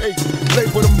niggas' pay.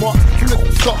 Label the marks, soon as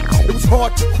we start, it was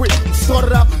hard to quit.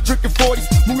 Started out drinking 40s,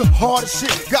 moving hard as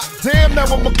shit. Goddamn, now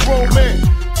I'm a grown man.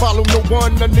 Follow no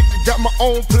one, a nigga got my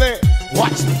own plan.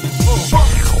 Watch me. Fuck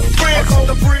friends on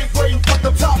the freeway, put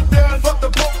the top down, fuck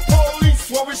the police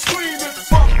while we screaming.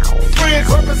 Fuck friends,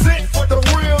 represent for the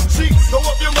real G's. Throw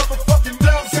up your motherfucking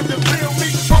down, if you feel me.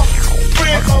 Fuck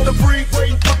friends on the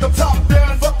freeway, put the top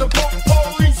down, fuck the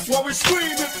police while we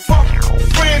screaming. Fuck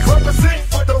friends, represent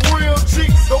for the real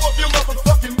G's. Throw up your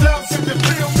motherfucking down, if you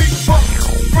feel me. Fuck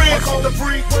friends on the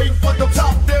freeway, put the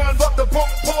top down, fuck the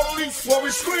police while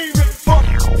we screaming. Fuck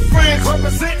friends,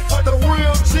 represent for the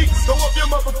real G's. Throw up your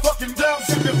motherfucking down,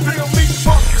 if you feel me.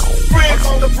 Fuck friends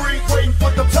on the freeway,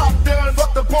 put the top down,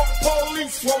 fuck the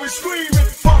police while we screaming.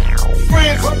 Fuck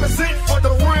friends, represent for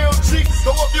the real G's.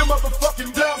 Throw up your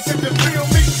motherfucking down, if you feel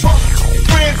me. Fuck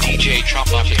friends. DJ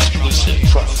Trump Off exclusive.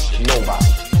 Trust nobody.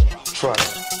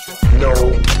 Trust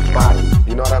nobody.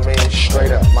 You know what I mean?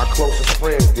 Straight up. My closest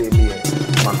friends did me in.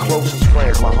 My closest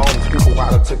friends, my homies, people who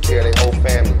I done took care of their whole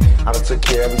family. I done took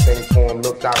care of everything for them,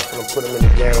 looked out for them, put them in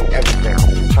the game,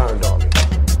 everything. Turned on me.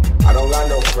 I don't got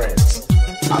no friends.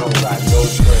 I don't got no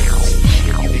friends.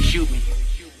 You can shoot me,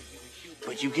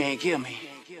 but you can't kill me.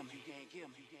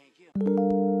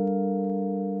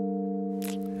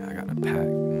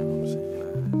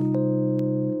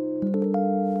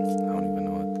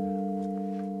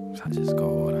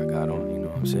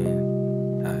 I'm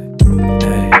saying?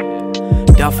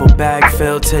 Hey. Duffel bag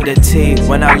filled to the T.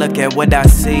 When I look at what I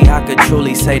see, I could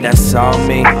truly say that's all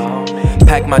me.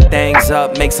 Pack my things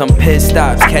up, make some pit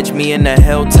stops. Catch me in the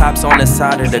hilltops on the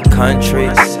side of the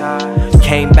country.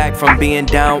 Came back from being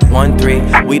down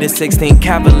 1-3. We the 16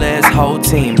 Cavaliers, whole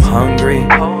team hungry.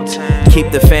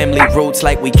 Keep the family roots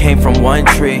like we came from one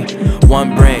tree.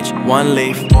 One branch, one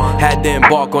leaf. Had to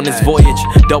embark on this voyage,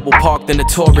 double parked in the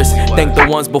tourist. Thank the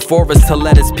ones before us to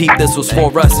let us peep this was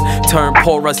for us. Turn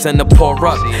pour us into pour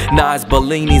up. Nas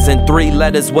Bellinis in 3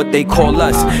 letters, what they call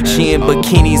us. She in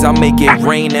bikinis, I make it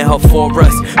rain in her for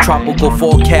us. Tropical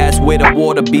forecast where the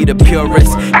water be the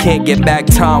purest. Can't get back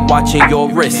time watching your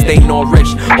wrist. Stay nor rich.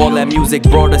 All that music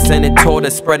brought us and it taught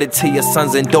us. Spread it to your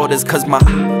sons and daughters, cause my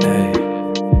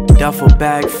duffel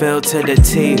bag filled to the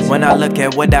T. When I look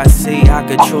at what I see, I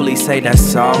could truly say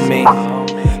that's all me.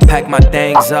 Pack my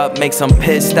things up, make some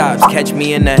pit stops. Catch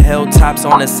me in the hilltops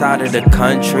on the side of the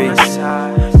country.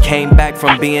 Came back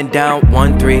from being down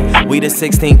 1-3. We the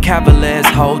 16 Cavaliers,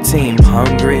 whole team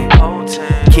hungry.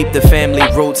 Keep the family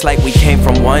roots like we came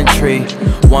from one tree.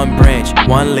 One branch,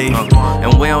 one leaf.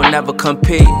 And we don't never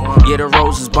compete. Yeah, the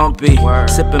road is bumpy.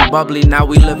 Sipping bubbly, now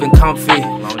we living comfy.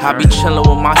 I be chillin'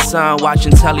 with my son,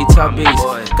 watching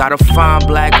Teletubbies. Got a fine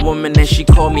black woman and she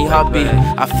call me hubby.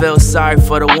 I feel sorry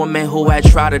for the woman who had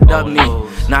tried to dub me.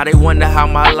 Now they wonder how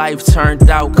my life turned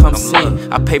out, come see.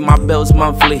 I pay my bills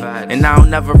monthly, and I don't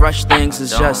never rush things.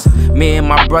 It's just me and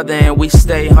my brother and we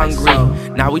stay hungry.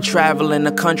 Now we travel in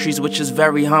the countries, which is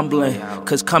very humbling.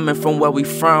 Cause coming from where we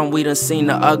from, we done seen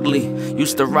the ugly.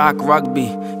 Used to rock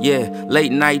rugby, yeah,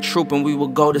 late night trooping. We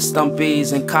would go to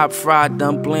Stumpy's and cop fried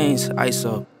dumplings. Ice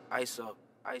up, ice up,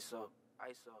 ice up,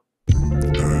 ice up.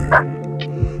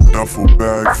 Duffel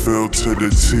bag filled to the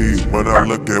T. When I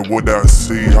look at what I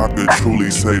see, I could truly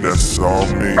say that's all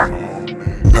me.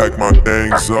 Pack my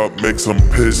things up, make some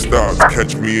pit stops.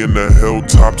 Catch me in the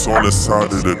hilltops on the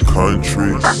side of the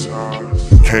country.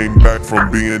 Came back from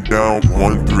being down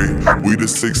 1-3. We the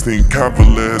 16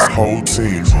 Cavaliers, whole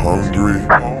team hungry.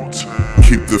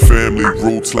 Keep the family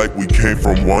roots like we came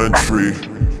from one tree.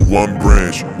 One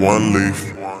branch, one leaf.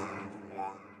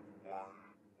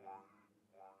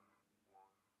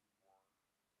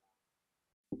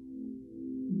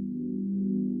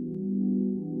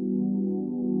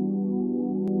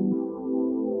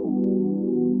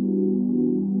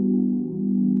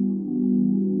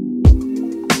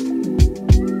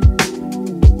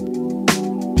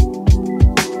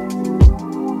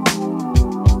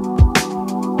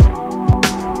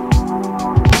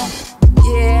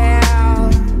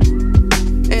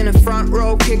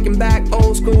 Kicking back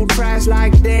old school tracks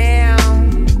like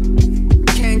damn.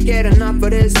 Can't get enough of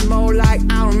this mode, like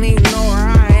I don't even know where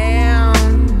I am.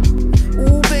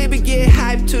 Ooh baby, get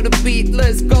hyped to the beat,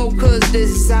 let's go, cause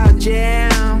this is our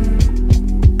jam.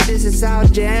 This is our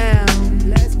jam.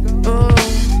 Let's go.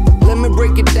 Let me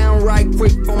break it down right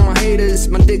quick for my haters,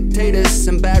 my dictators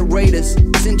and bad raiders.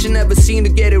 Since you never seem to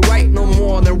get it right no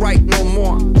more, then right no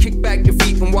more. Kick back your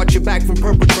feet and watch your back from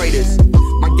perpetrators.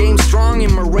 My game's strong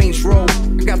in my Range Rover.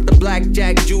 I got the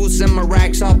blackjack juice and my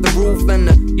racks off the roof.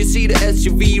 And you see the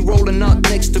SUV rolling up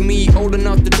next to me, old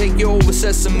enough to take you over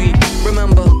Sesame.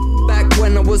 Remember, back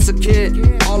when I was a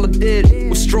kid, all I did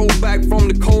was stroll back from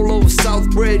the cold over South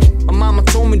Bridge. My mama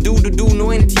told me do no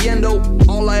entiendo.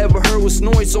 All I ever heard was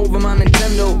noise over my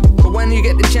Nintendo. But when you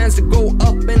get the chance to go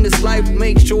up in this life,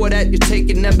 make sure that you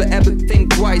take it, never ever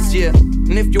think twice, yeah.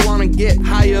 And if you wanna get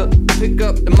higher, pick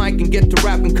up the mic and get to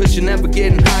rapping, cause you're never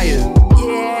getting higher.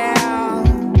 Yeah,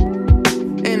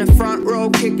 in the front row,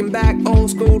 kicking back old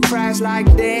school tracks like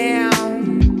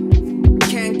damn.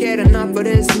 Can't get enough of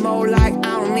this mode, like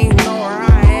I don't even know where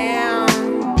I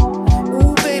am.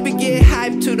 Ooh baby, get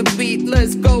hyped to the beat,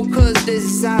 let's go, cause this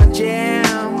is our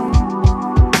jam.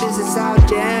 This is our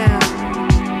jam.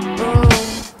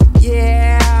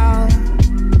 Yeah,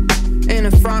 in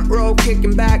the front row,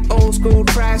 kicking back old school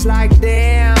tracks like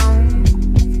damn.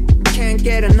 Can't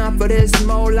get enough of this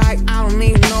mode, like I don't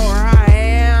even know where I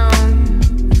am.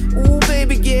 Ooh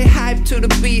baby, get hyped to the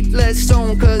beat, let's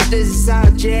zone, cause this is our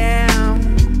jam.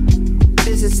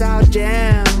 This is our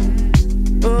jam.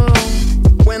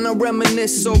 When I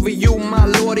reminisce over you, my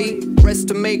lordy, rest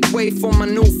to make way for my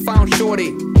newfound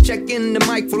shorty. Checking the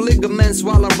mic for ligaments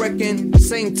while I reckon.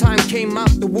 Same time came out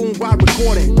the womb while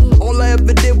recording. All I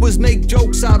ever did was make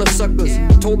jokes out of suckers.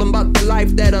 Told them about the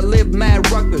life that I live, mad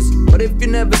ruckus. But if you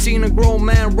never seen a grown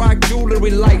man rock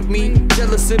jewelry like me,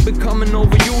 jealousy be coming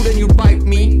over you, then you bite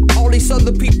me. All these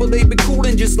other people, they be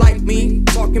coolin' just like me.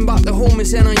 Talking about the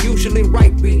homies and I usually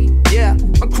right beat. Yeah,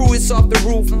 my crew is off the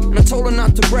roof, and I told her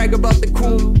not to brag about the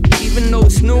cool, even though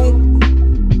it's new.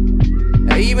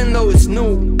 even though it's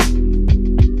new.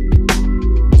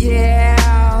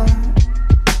 Yeah,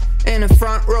 in the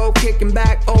front row, kicking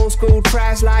back old school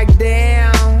tracks like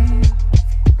damn.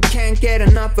 Can't get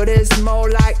enough of this more,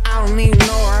 like I don't even know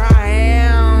where I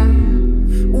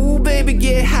am. Ooh, baby,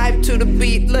 get hyped to the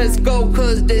beat, let's go,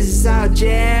 cause this is our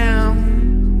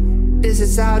jam. This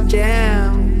is our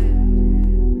jam.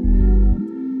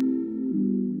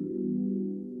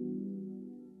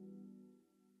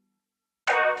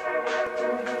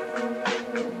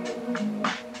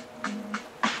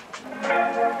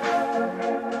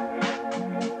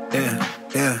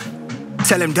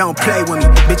 Tell him don't play with me,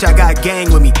 bitch I got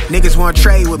gang with me. Niggas want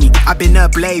trade with me, I been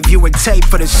up late viewing tape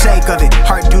for the sake of it.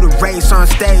 Heart do the race on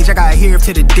stage, I got here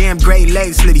to the damn Great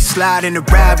Lakes. Liddy slide in the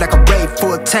rap like a raid,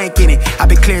 full tank in it. I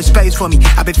been clearing space for me,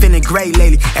 I been feeling great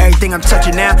lately. Everything I'm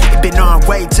touching now, it been on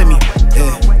way to me.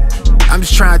 I'm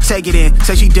just trying to take it in,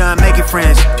 say she done making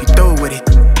friends, she through with it.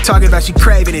 Talking about she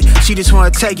craving it, she just wanna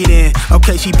take it in.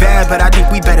 Okay, she bad, but I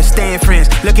think we better stay in friends.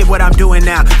 Look at what I'm doing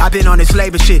now, I've been on this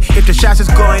labor shit. If the shots is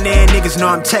going in, niggas know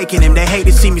I'm taking them. They hate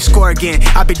to see me score again,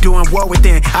 I've been doing war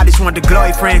within. I just want the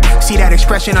glory, friend. See that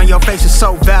expression on your face is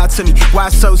so valid to me. Why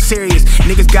so serious?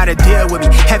 Niggas gotta deal with me,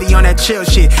 heavy on that chill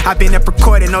shit. I've been up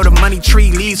recording, know the money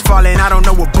tree, leaves falling. I don't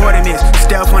know what boredom is.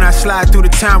 Stealth when I slide through the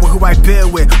town with who I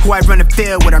build with, who I run the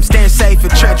field with. I'm staying safe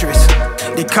and treacherous.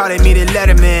 They calling me the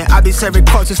letterman, I be serving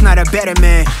quotes, it's not a better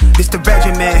man. This the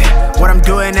regiment, what I'm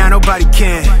doing now nobody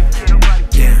can.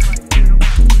 Yeah.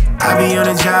 I be on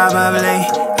a job of late,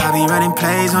 I be running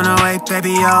plays on the way,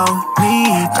 baby, oh me.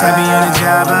 I be on a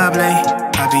job of late,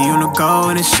 I be on the go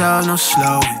and it shows no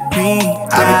slow me.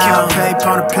 I be counting paper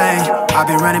on the plane, I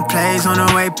be running plays on the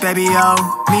way, baby, oh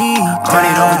me. Run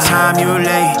it over time, you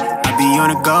late, I be on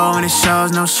the go and it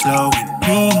shows no slow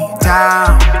me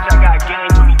down. Bitch, I got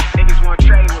game with me, niggas want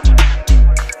trade with me.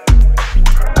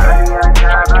 I be on a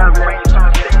job of late,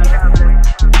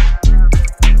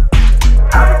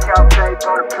 I be counting paper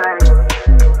on the plane.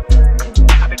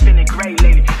 I been feeling great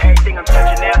lately, everything I'm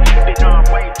touching now, it been on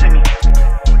way to me.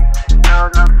 No,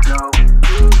 no, slow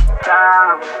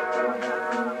down.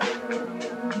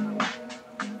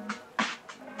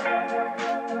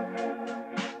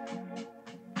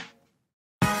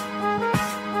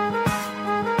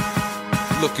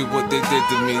 Look at what they did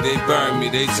to me, they burned me,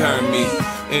 they turned me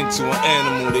into an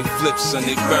animal, they flipped, son,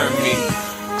 they burned me.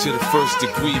 To the first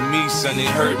degree, me, son, they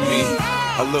hurt me.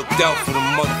 I looked out for the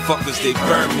motherfuckers, they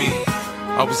burned me.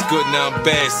 I was good, now I'm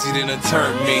bad, see, they done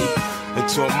turned me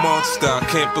into a monster, I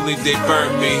can't believe they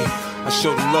burned me. I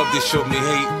showed them love, they showed me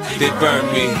hate, they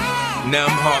burned me. Now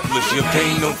I'm heartless, your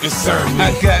pain don't concern me.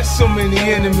 I got so many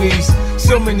enemies,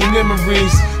 so many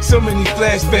memories, so many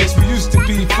flashbacks, we used to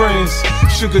be friends.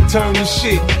 Sugar turn to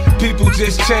shit, people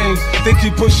just change. They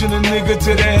keep pushing a nigga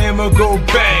till the hammer go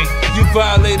bang. You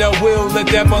violate our will, let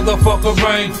that motherfucker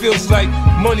rain. Feels like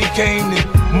money came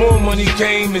and more money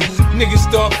came, and niggas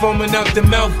start foaming out the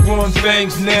mouth, growing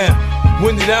fangs now.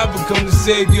 When did I become the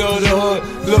savior of the hood?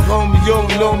 Look, homie, you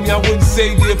don't know me, I wouldn't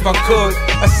save you if I could.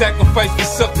 I sacrificed for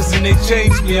suckers and they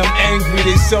changed me. I'm angry,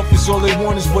 they selfish, all they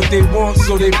want is what they want,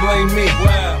 so they blame me.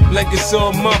 Wow. Like it's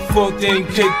all my fault, they ain't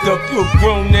caked up. You a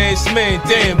grown ass man,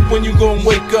 damn, when you gon'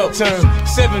 wake up? Turn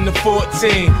 7 to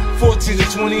 14, 14 to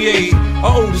 28,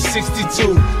 I owe to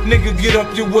 62. Nigga, get up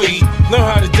your weight, learn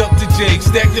how to duck the jake,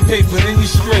 stack the paper, then you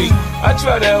straight. I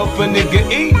try to help a nigga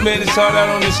eat, man, it's hard out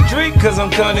on the street, cause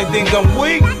I'm kinda think I'm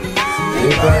weak.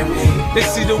 They burn me. They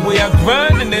see the way I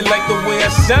grind and they like the way I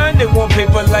shine. They want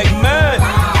paper like mine.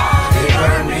 They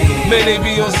burn me. Man, they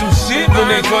be on some shit when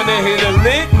they tryna hit a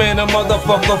lick. Man, a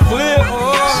motherfucker flip.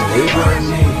 So they burn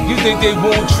me. You think they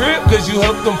won't trip cause you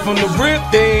helped them from the rip?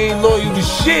 They ain't loyal to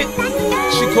shit.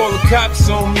 She call the cops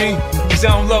on me cause I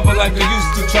don't love her like I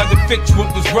used to. Tried to fix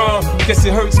what was wrong, guess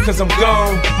it hurts cause I'm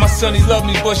gone. My son, he love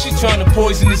me, but she tryna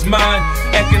poison his mind,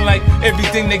 acting like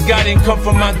everything they got ain't come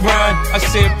from my grind. I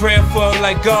say a prayer for her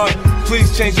like, God,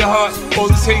 please change your heart. All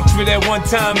this hatred at one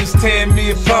time is tearing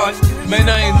me apart. Man,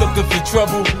 I ain't looking for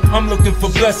trouble, I'm looking for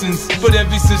blessings. But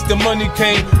ever since the money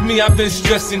came, me, I've been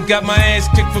stressing. Got my ass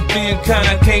kicked for being kind,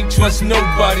 I can't trust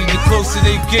nobody. The closer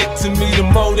they get to me, the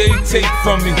more they take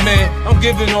from me. Man, I'm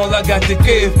giving all I got to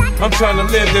give, I'm trying to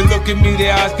live. They look at me,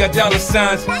 their eyes got dollar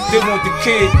signs. They want the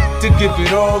kid to give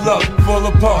it all up, fall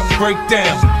apart, break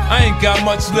down. I ain't got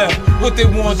much left, what they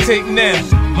want take now.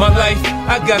 My life,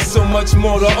 I got so much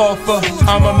more to offer.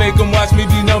 I'ma make them watch me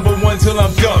be #1 till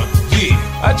I'm done, yeah.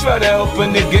 I try to help a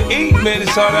nigga eat, man,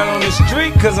 it's hard out on the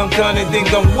street cause I'm kinda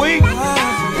think I'm weak.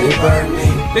 They burn me.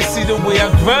 They see the way I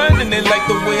grind and they like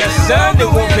the way I shine. They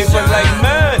want paper like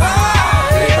mine.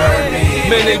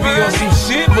 Man, they be on some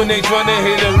shit when they tryna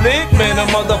hit a lick. Man, a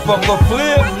motherfucker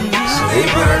flip. So they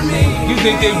burn me. You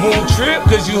think they won't trip?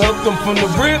 Cause you helped them from the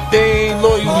rip. They ain't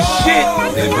loyal to shit.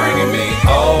 They bringing me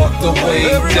all the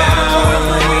way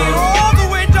down.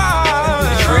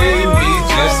 Betray me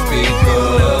just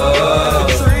because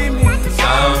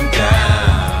I'm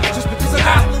down. I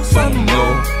don't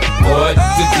know what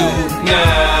to do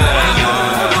now.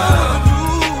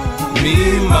 Me,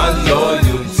 my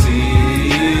loyalty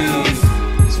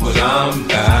is what I'm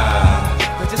about.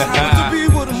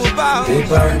 They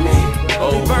burn me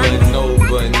over and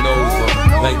over and over,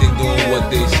 like they doing what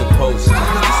they supposed to.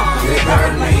 They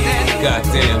burn me.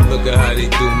 Goddamn, look at how they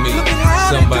do me.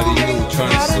 Somebody new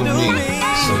trying to sue me,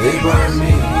 so they burn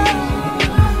me.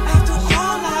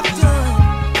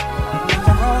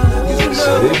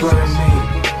 So they burn me.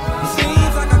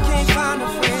 Seems like I can't find a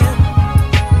friend.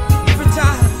 Every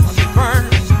time I burn.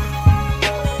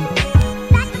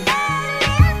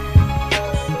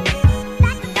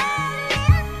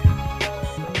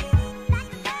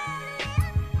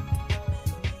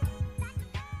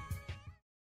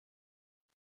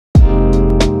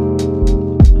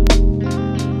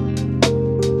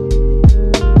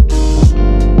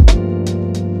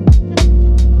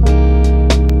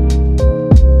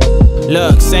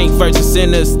 Look, saint versus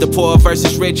sinners, the poor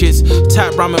versus riches,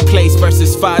 top ramen place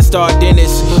versus 5-star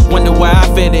dinners. Wonder why I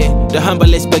fit in, the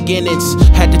humblest beginnings.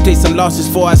 Had to take some losses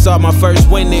before I saw my first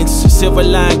winnings. Silver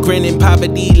line grinning,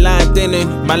 poverty line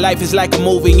thinning. My life is like a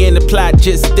movie and the plot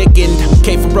just thickened.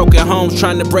 Came from broken homes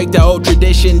trying to break the old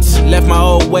traditions. Left my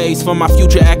old ways for my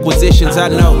future acquisitions. I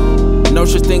know, no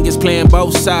such thing as playing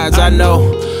both sides. I know,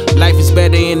 life is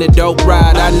better in the dope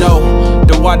ride. I know,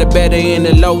 the water better in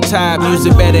the low tide.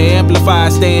 Music better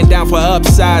amplified, staying down for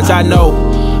upsides. I know,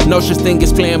 no such thing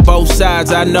as playing both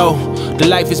sides. I know, the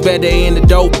life is better in the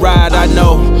dope ride. I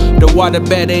know, the water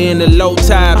better in the low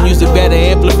tide. Music better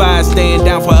amplified, staying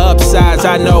down for upsides.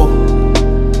 I know,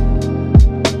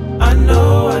 I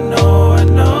know, I know, I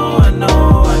know, I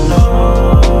know,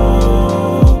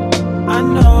 I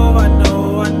know, I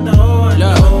know, I know, I know,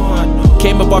 I know.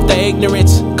 Came up off the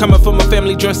ignorance, coming from a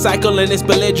family drunk cycle and it's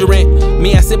belligerent.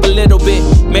 Me, I sip a little bit,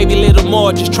 maybe a little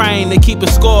more, just trying to keep a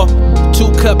score.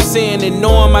 2 cups in and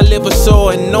knowing my liver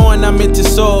sore, and knowing I'm into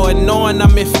soar, and knowing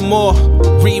I'm in for more.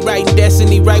 Rewriting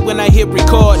destiny right when I hit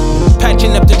record.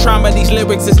 Patching up the trauma, these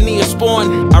lyrics is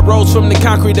Neosporin. I rose from the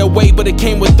concrete away, but it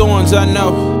came with thorns. I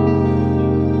know.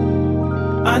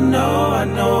 I know, I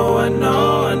know, I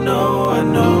know, I know, I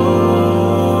know.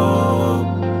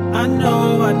 I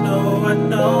know, I know, I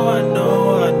know, I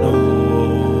know, I know.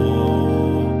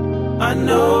 I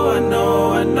know, I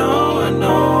know, I know, I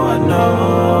know, I know.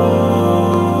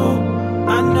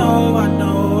 I know, I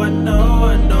know, I know,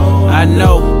 I know. I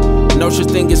know, no such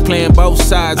thing as playing both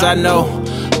sides. I know,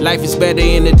 life is better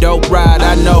in the dope ride.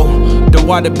 I know, the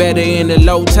water better in the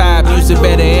low tide. Music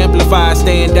better amplified,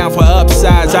 staying down for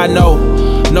upsides. I know,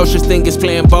 no such thing as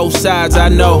playing both sides. I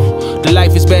know, the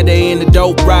life is better in the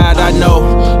dope ride. I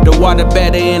know, the water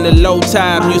better in the low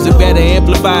tide. Music better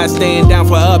amplified, staying down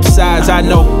for upsides. I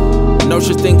know, no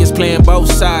such thing as playing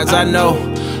both sides. I know,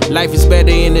 life is better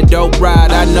in the dope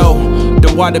ride. I know,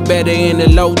 the water better in the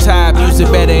low tide. Music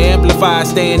better amplified,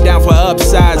 staying down for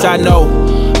upsides. I know,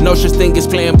 no such thing as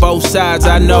playing both sides.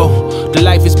 I know, the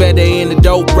life is better in the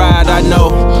dope ride. I know,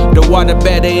 the water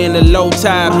better in the low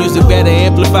tide. Music better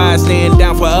amplified, staying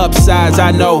down for upsides.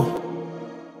 I know.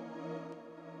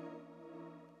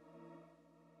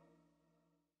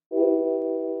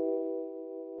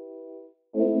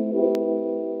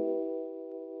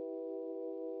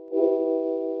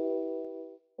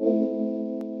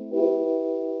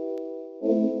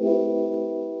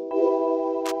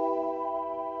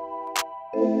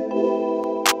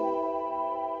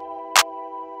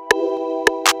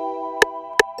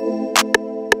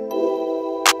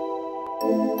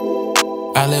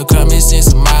 I live common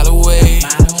sense a mile away,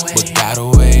 but got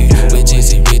away with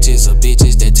Jizzy riches or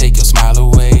bitches that take your smile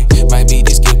away. Might be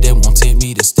this gift that won't tempt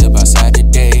me to step outside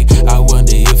today. I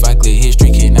wonder if I clear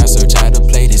history, can I search how to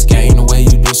play this game the way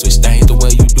you do? Switch things the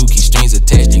way you do, keep strings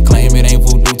attached and claim it ain't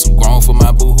voodoo. Too grown for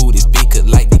my boo-hoo, this beat could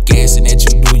like the gas and that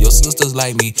you do. Your sisters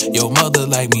like me, your mother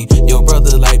like me, your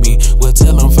brother like me. Well,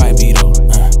 tell them fight me though.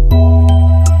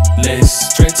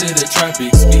 Let's straight to the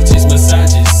tropics, beaches,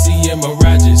 massages, seeing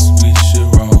mirages. We should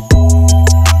roll.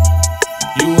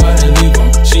 You are the leaper,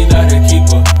 she not a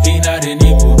keeper, he not an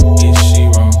equal. Is she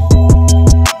wrong?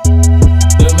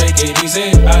 To make it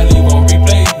easy, I leave on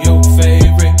replay your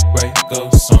favorite breakup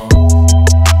song.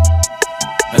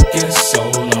 I guess so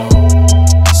long,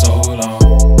 so long.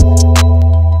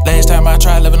 Last time I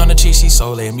tried living on the cheap, she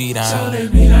so let me down.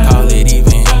 Call it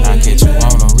even.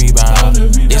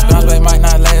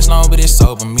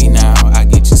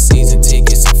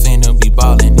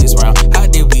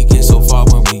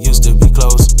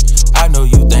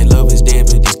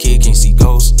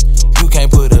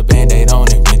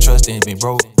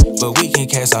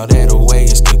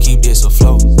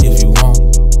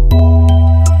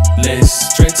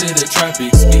 Straight to the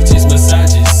tropics, beaches,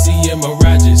 massages, seeing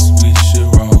mirages, we should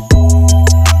roll.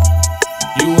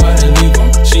 You oughta leave him,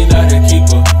 she not a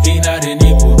keeper, he not an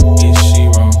equal, is she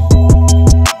wrong?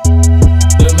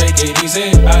 To make it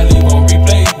easy, I leave on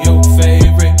replay your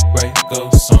favorite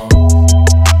breakup song.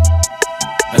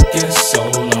 I guess so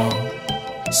long,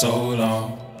 so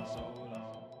long.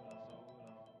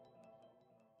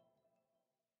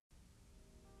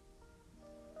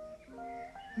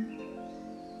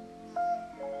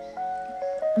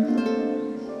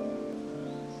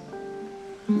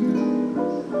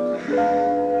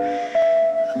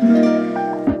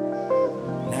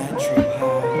 Natural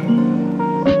high,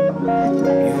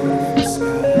 beautiful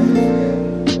sky.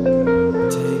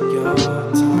 Take your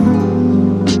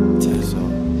time.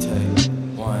 Take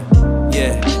one.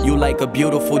 Yeah, you like a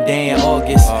beautiful day in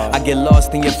August. I get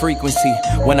lost in your frequency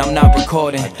when I'm not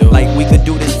recording. Like we could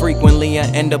do this frequently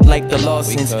and end up like the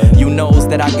Lawsons. You knows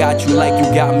that I got you like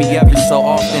you got me every so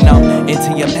often. I'm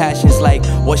into your passions like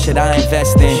what should I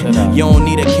invest in? You don't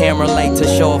need a camera light to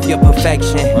show off your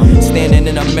perfection. Standing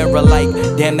in a mirror like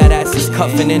damn that ass is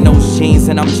cuffing in those jeans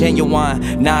and I'm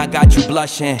genuine. Now I got you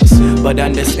blushing. But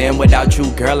understand without you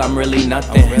girl I'm really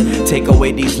nothing. Take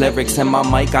away these lyrics and my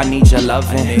mic I need your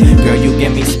loving. Girl you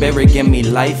give me spirit, give me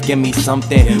life, give me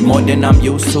something more than I'm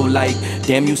used to. Like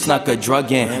damn you snuck a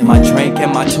drug in my drink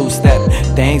and my two-step.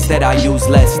 Things that I use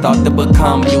less start to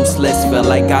become useless. Feel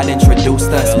like God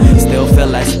introduced us. Still feel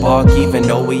that spark even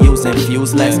though we using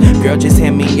fuse less. Girl just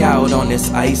hear me out on this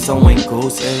ISO and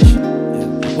goose-ish.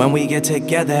 When we get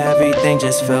together, everything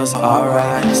just feels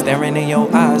alright. Staring in your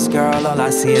eyes, girl, all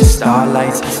I see is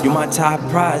starlights. You my top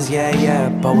prize, yeah, yeah.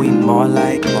 But we more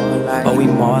like,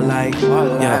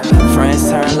 yeah. Friends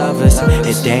turn lovers,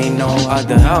 it ain't no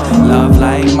other. Love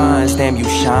like mine, damn, you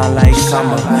shine like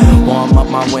summer. Warm up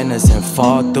my winters and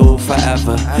fall through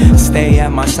forever. Stay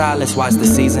at my solace, watch the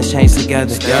seasons change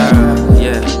together.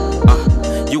 Yeah,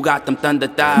 you got them thunder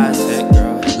thighs.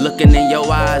 Looking in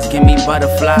your eyes, give me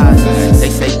butterflies. They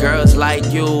say girls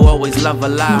like you always love a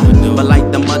lot, but like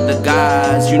them other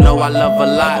guys, you know I love a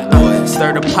lot.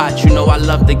 Stir the pot, you know I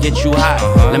love to get you hot.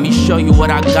 Let me show you what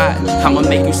I got. I'ma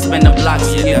make you spin the blocks.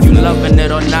 If you loving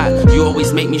it or not, you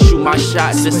always make me shoot my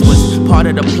shots. This was part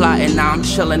of the plot, and now I'm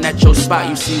chilling at your spot.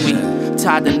 You see we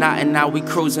tied the knot, and now we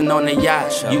cruising on the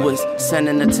yacht. You was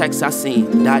sending the text, I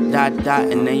seen dot dot dot,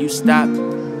 and then you stopped,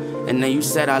 and then you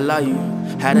said I love you.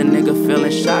 Had a nigga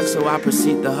feeling shocked, so I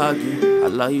proceed to hug you. I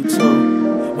love you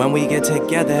too. When we get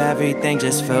together, everything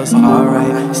just feels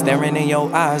alright. Staring in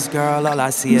your eyes, girl, all I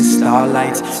see is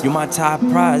starlights. You my top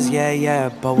prize, yeah, yeah.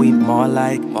 But we more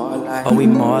like,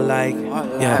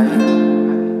 yeah.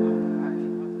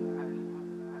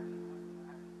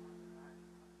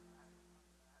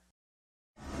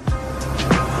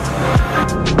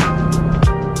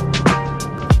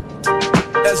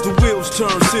 As the wheels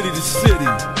turn city to city,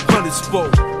 hundreds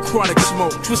folk, chronic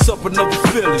smoke, twist up another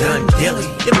Philly. Done dilly,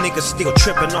 them niggas still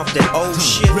tripping off that old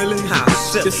shit. Really? How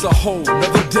silly. It's a whole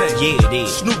nother day. Yeah, it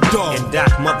is. Snoop Dogg and Doc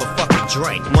motherfucking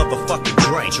Dre,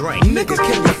 Nigga,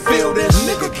 can you feel this?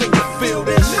 Nigga, can you feel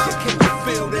this? Nigga, can you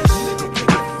feel this? Nigga, can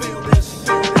you feel this?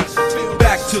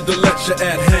 Back to the lecture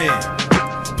at hand.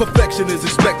 Perfection is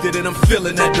expected and I'm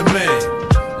feeling that demand.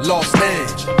 Los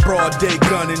Angeles, broad day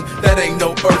gunning. That ain't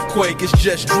no earthquake, it's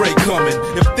just Dre coming.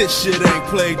 If this shit ain't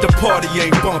played, the party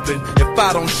ain't bumping. If I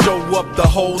don't show up, the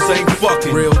hoes ain't fucking.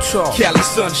 Real talk. Cali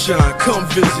sunshine, come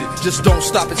visit. Just don't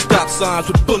stop at stop signs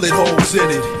with bullet holes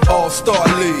in it. All-Star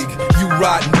League, you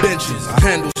riding benches. I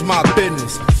handles my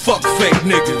business. Fuck fake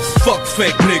niggas. Fuck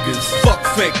fake niggas. Fuck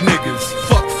fake niggas.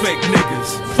 Fuck fake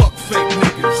niggas. Fuck fake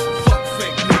niggas. Fuck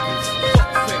fake niggas.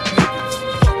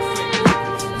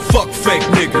 Fuck fake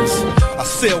niggas. I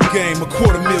sell game,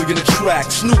 $250,000 a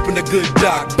track. Snoop and the good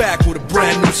doc, back with a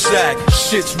brand new sack.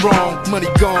 Shit's wrong, money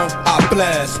gone, I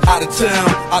blast. Out of town,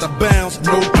 out of bounds,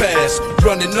 no pass.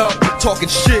 Running up, talking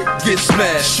shit, get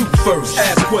smashed. Shoot first,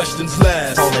 ask questions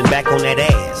last. Falling back on that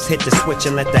ass, hit the switch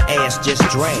and let the ass just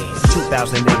drag.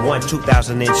 2001,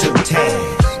 2002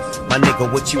 tags. My nigga,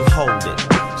 what you holding?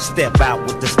 Step out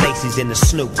with the Stacy's in the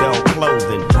Snoop Dogg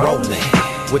clothing. Rolling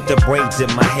with the braids in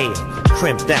my hair.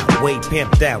 Crimped out, way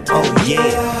pimped out, oh yeah.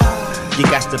 You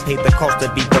got to pay the cost to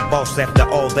be the boss. After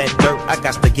all that dirt, I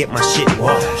got to get my shit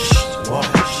washed.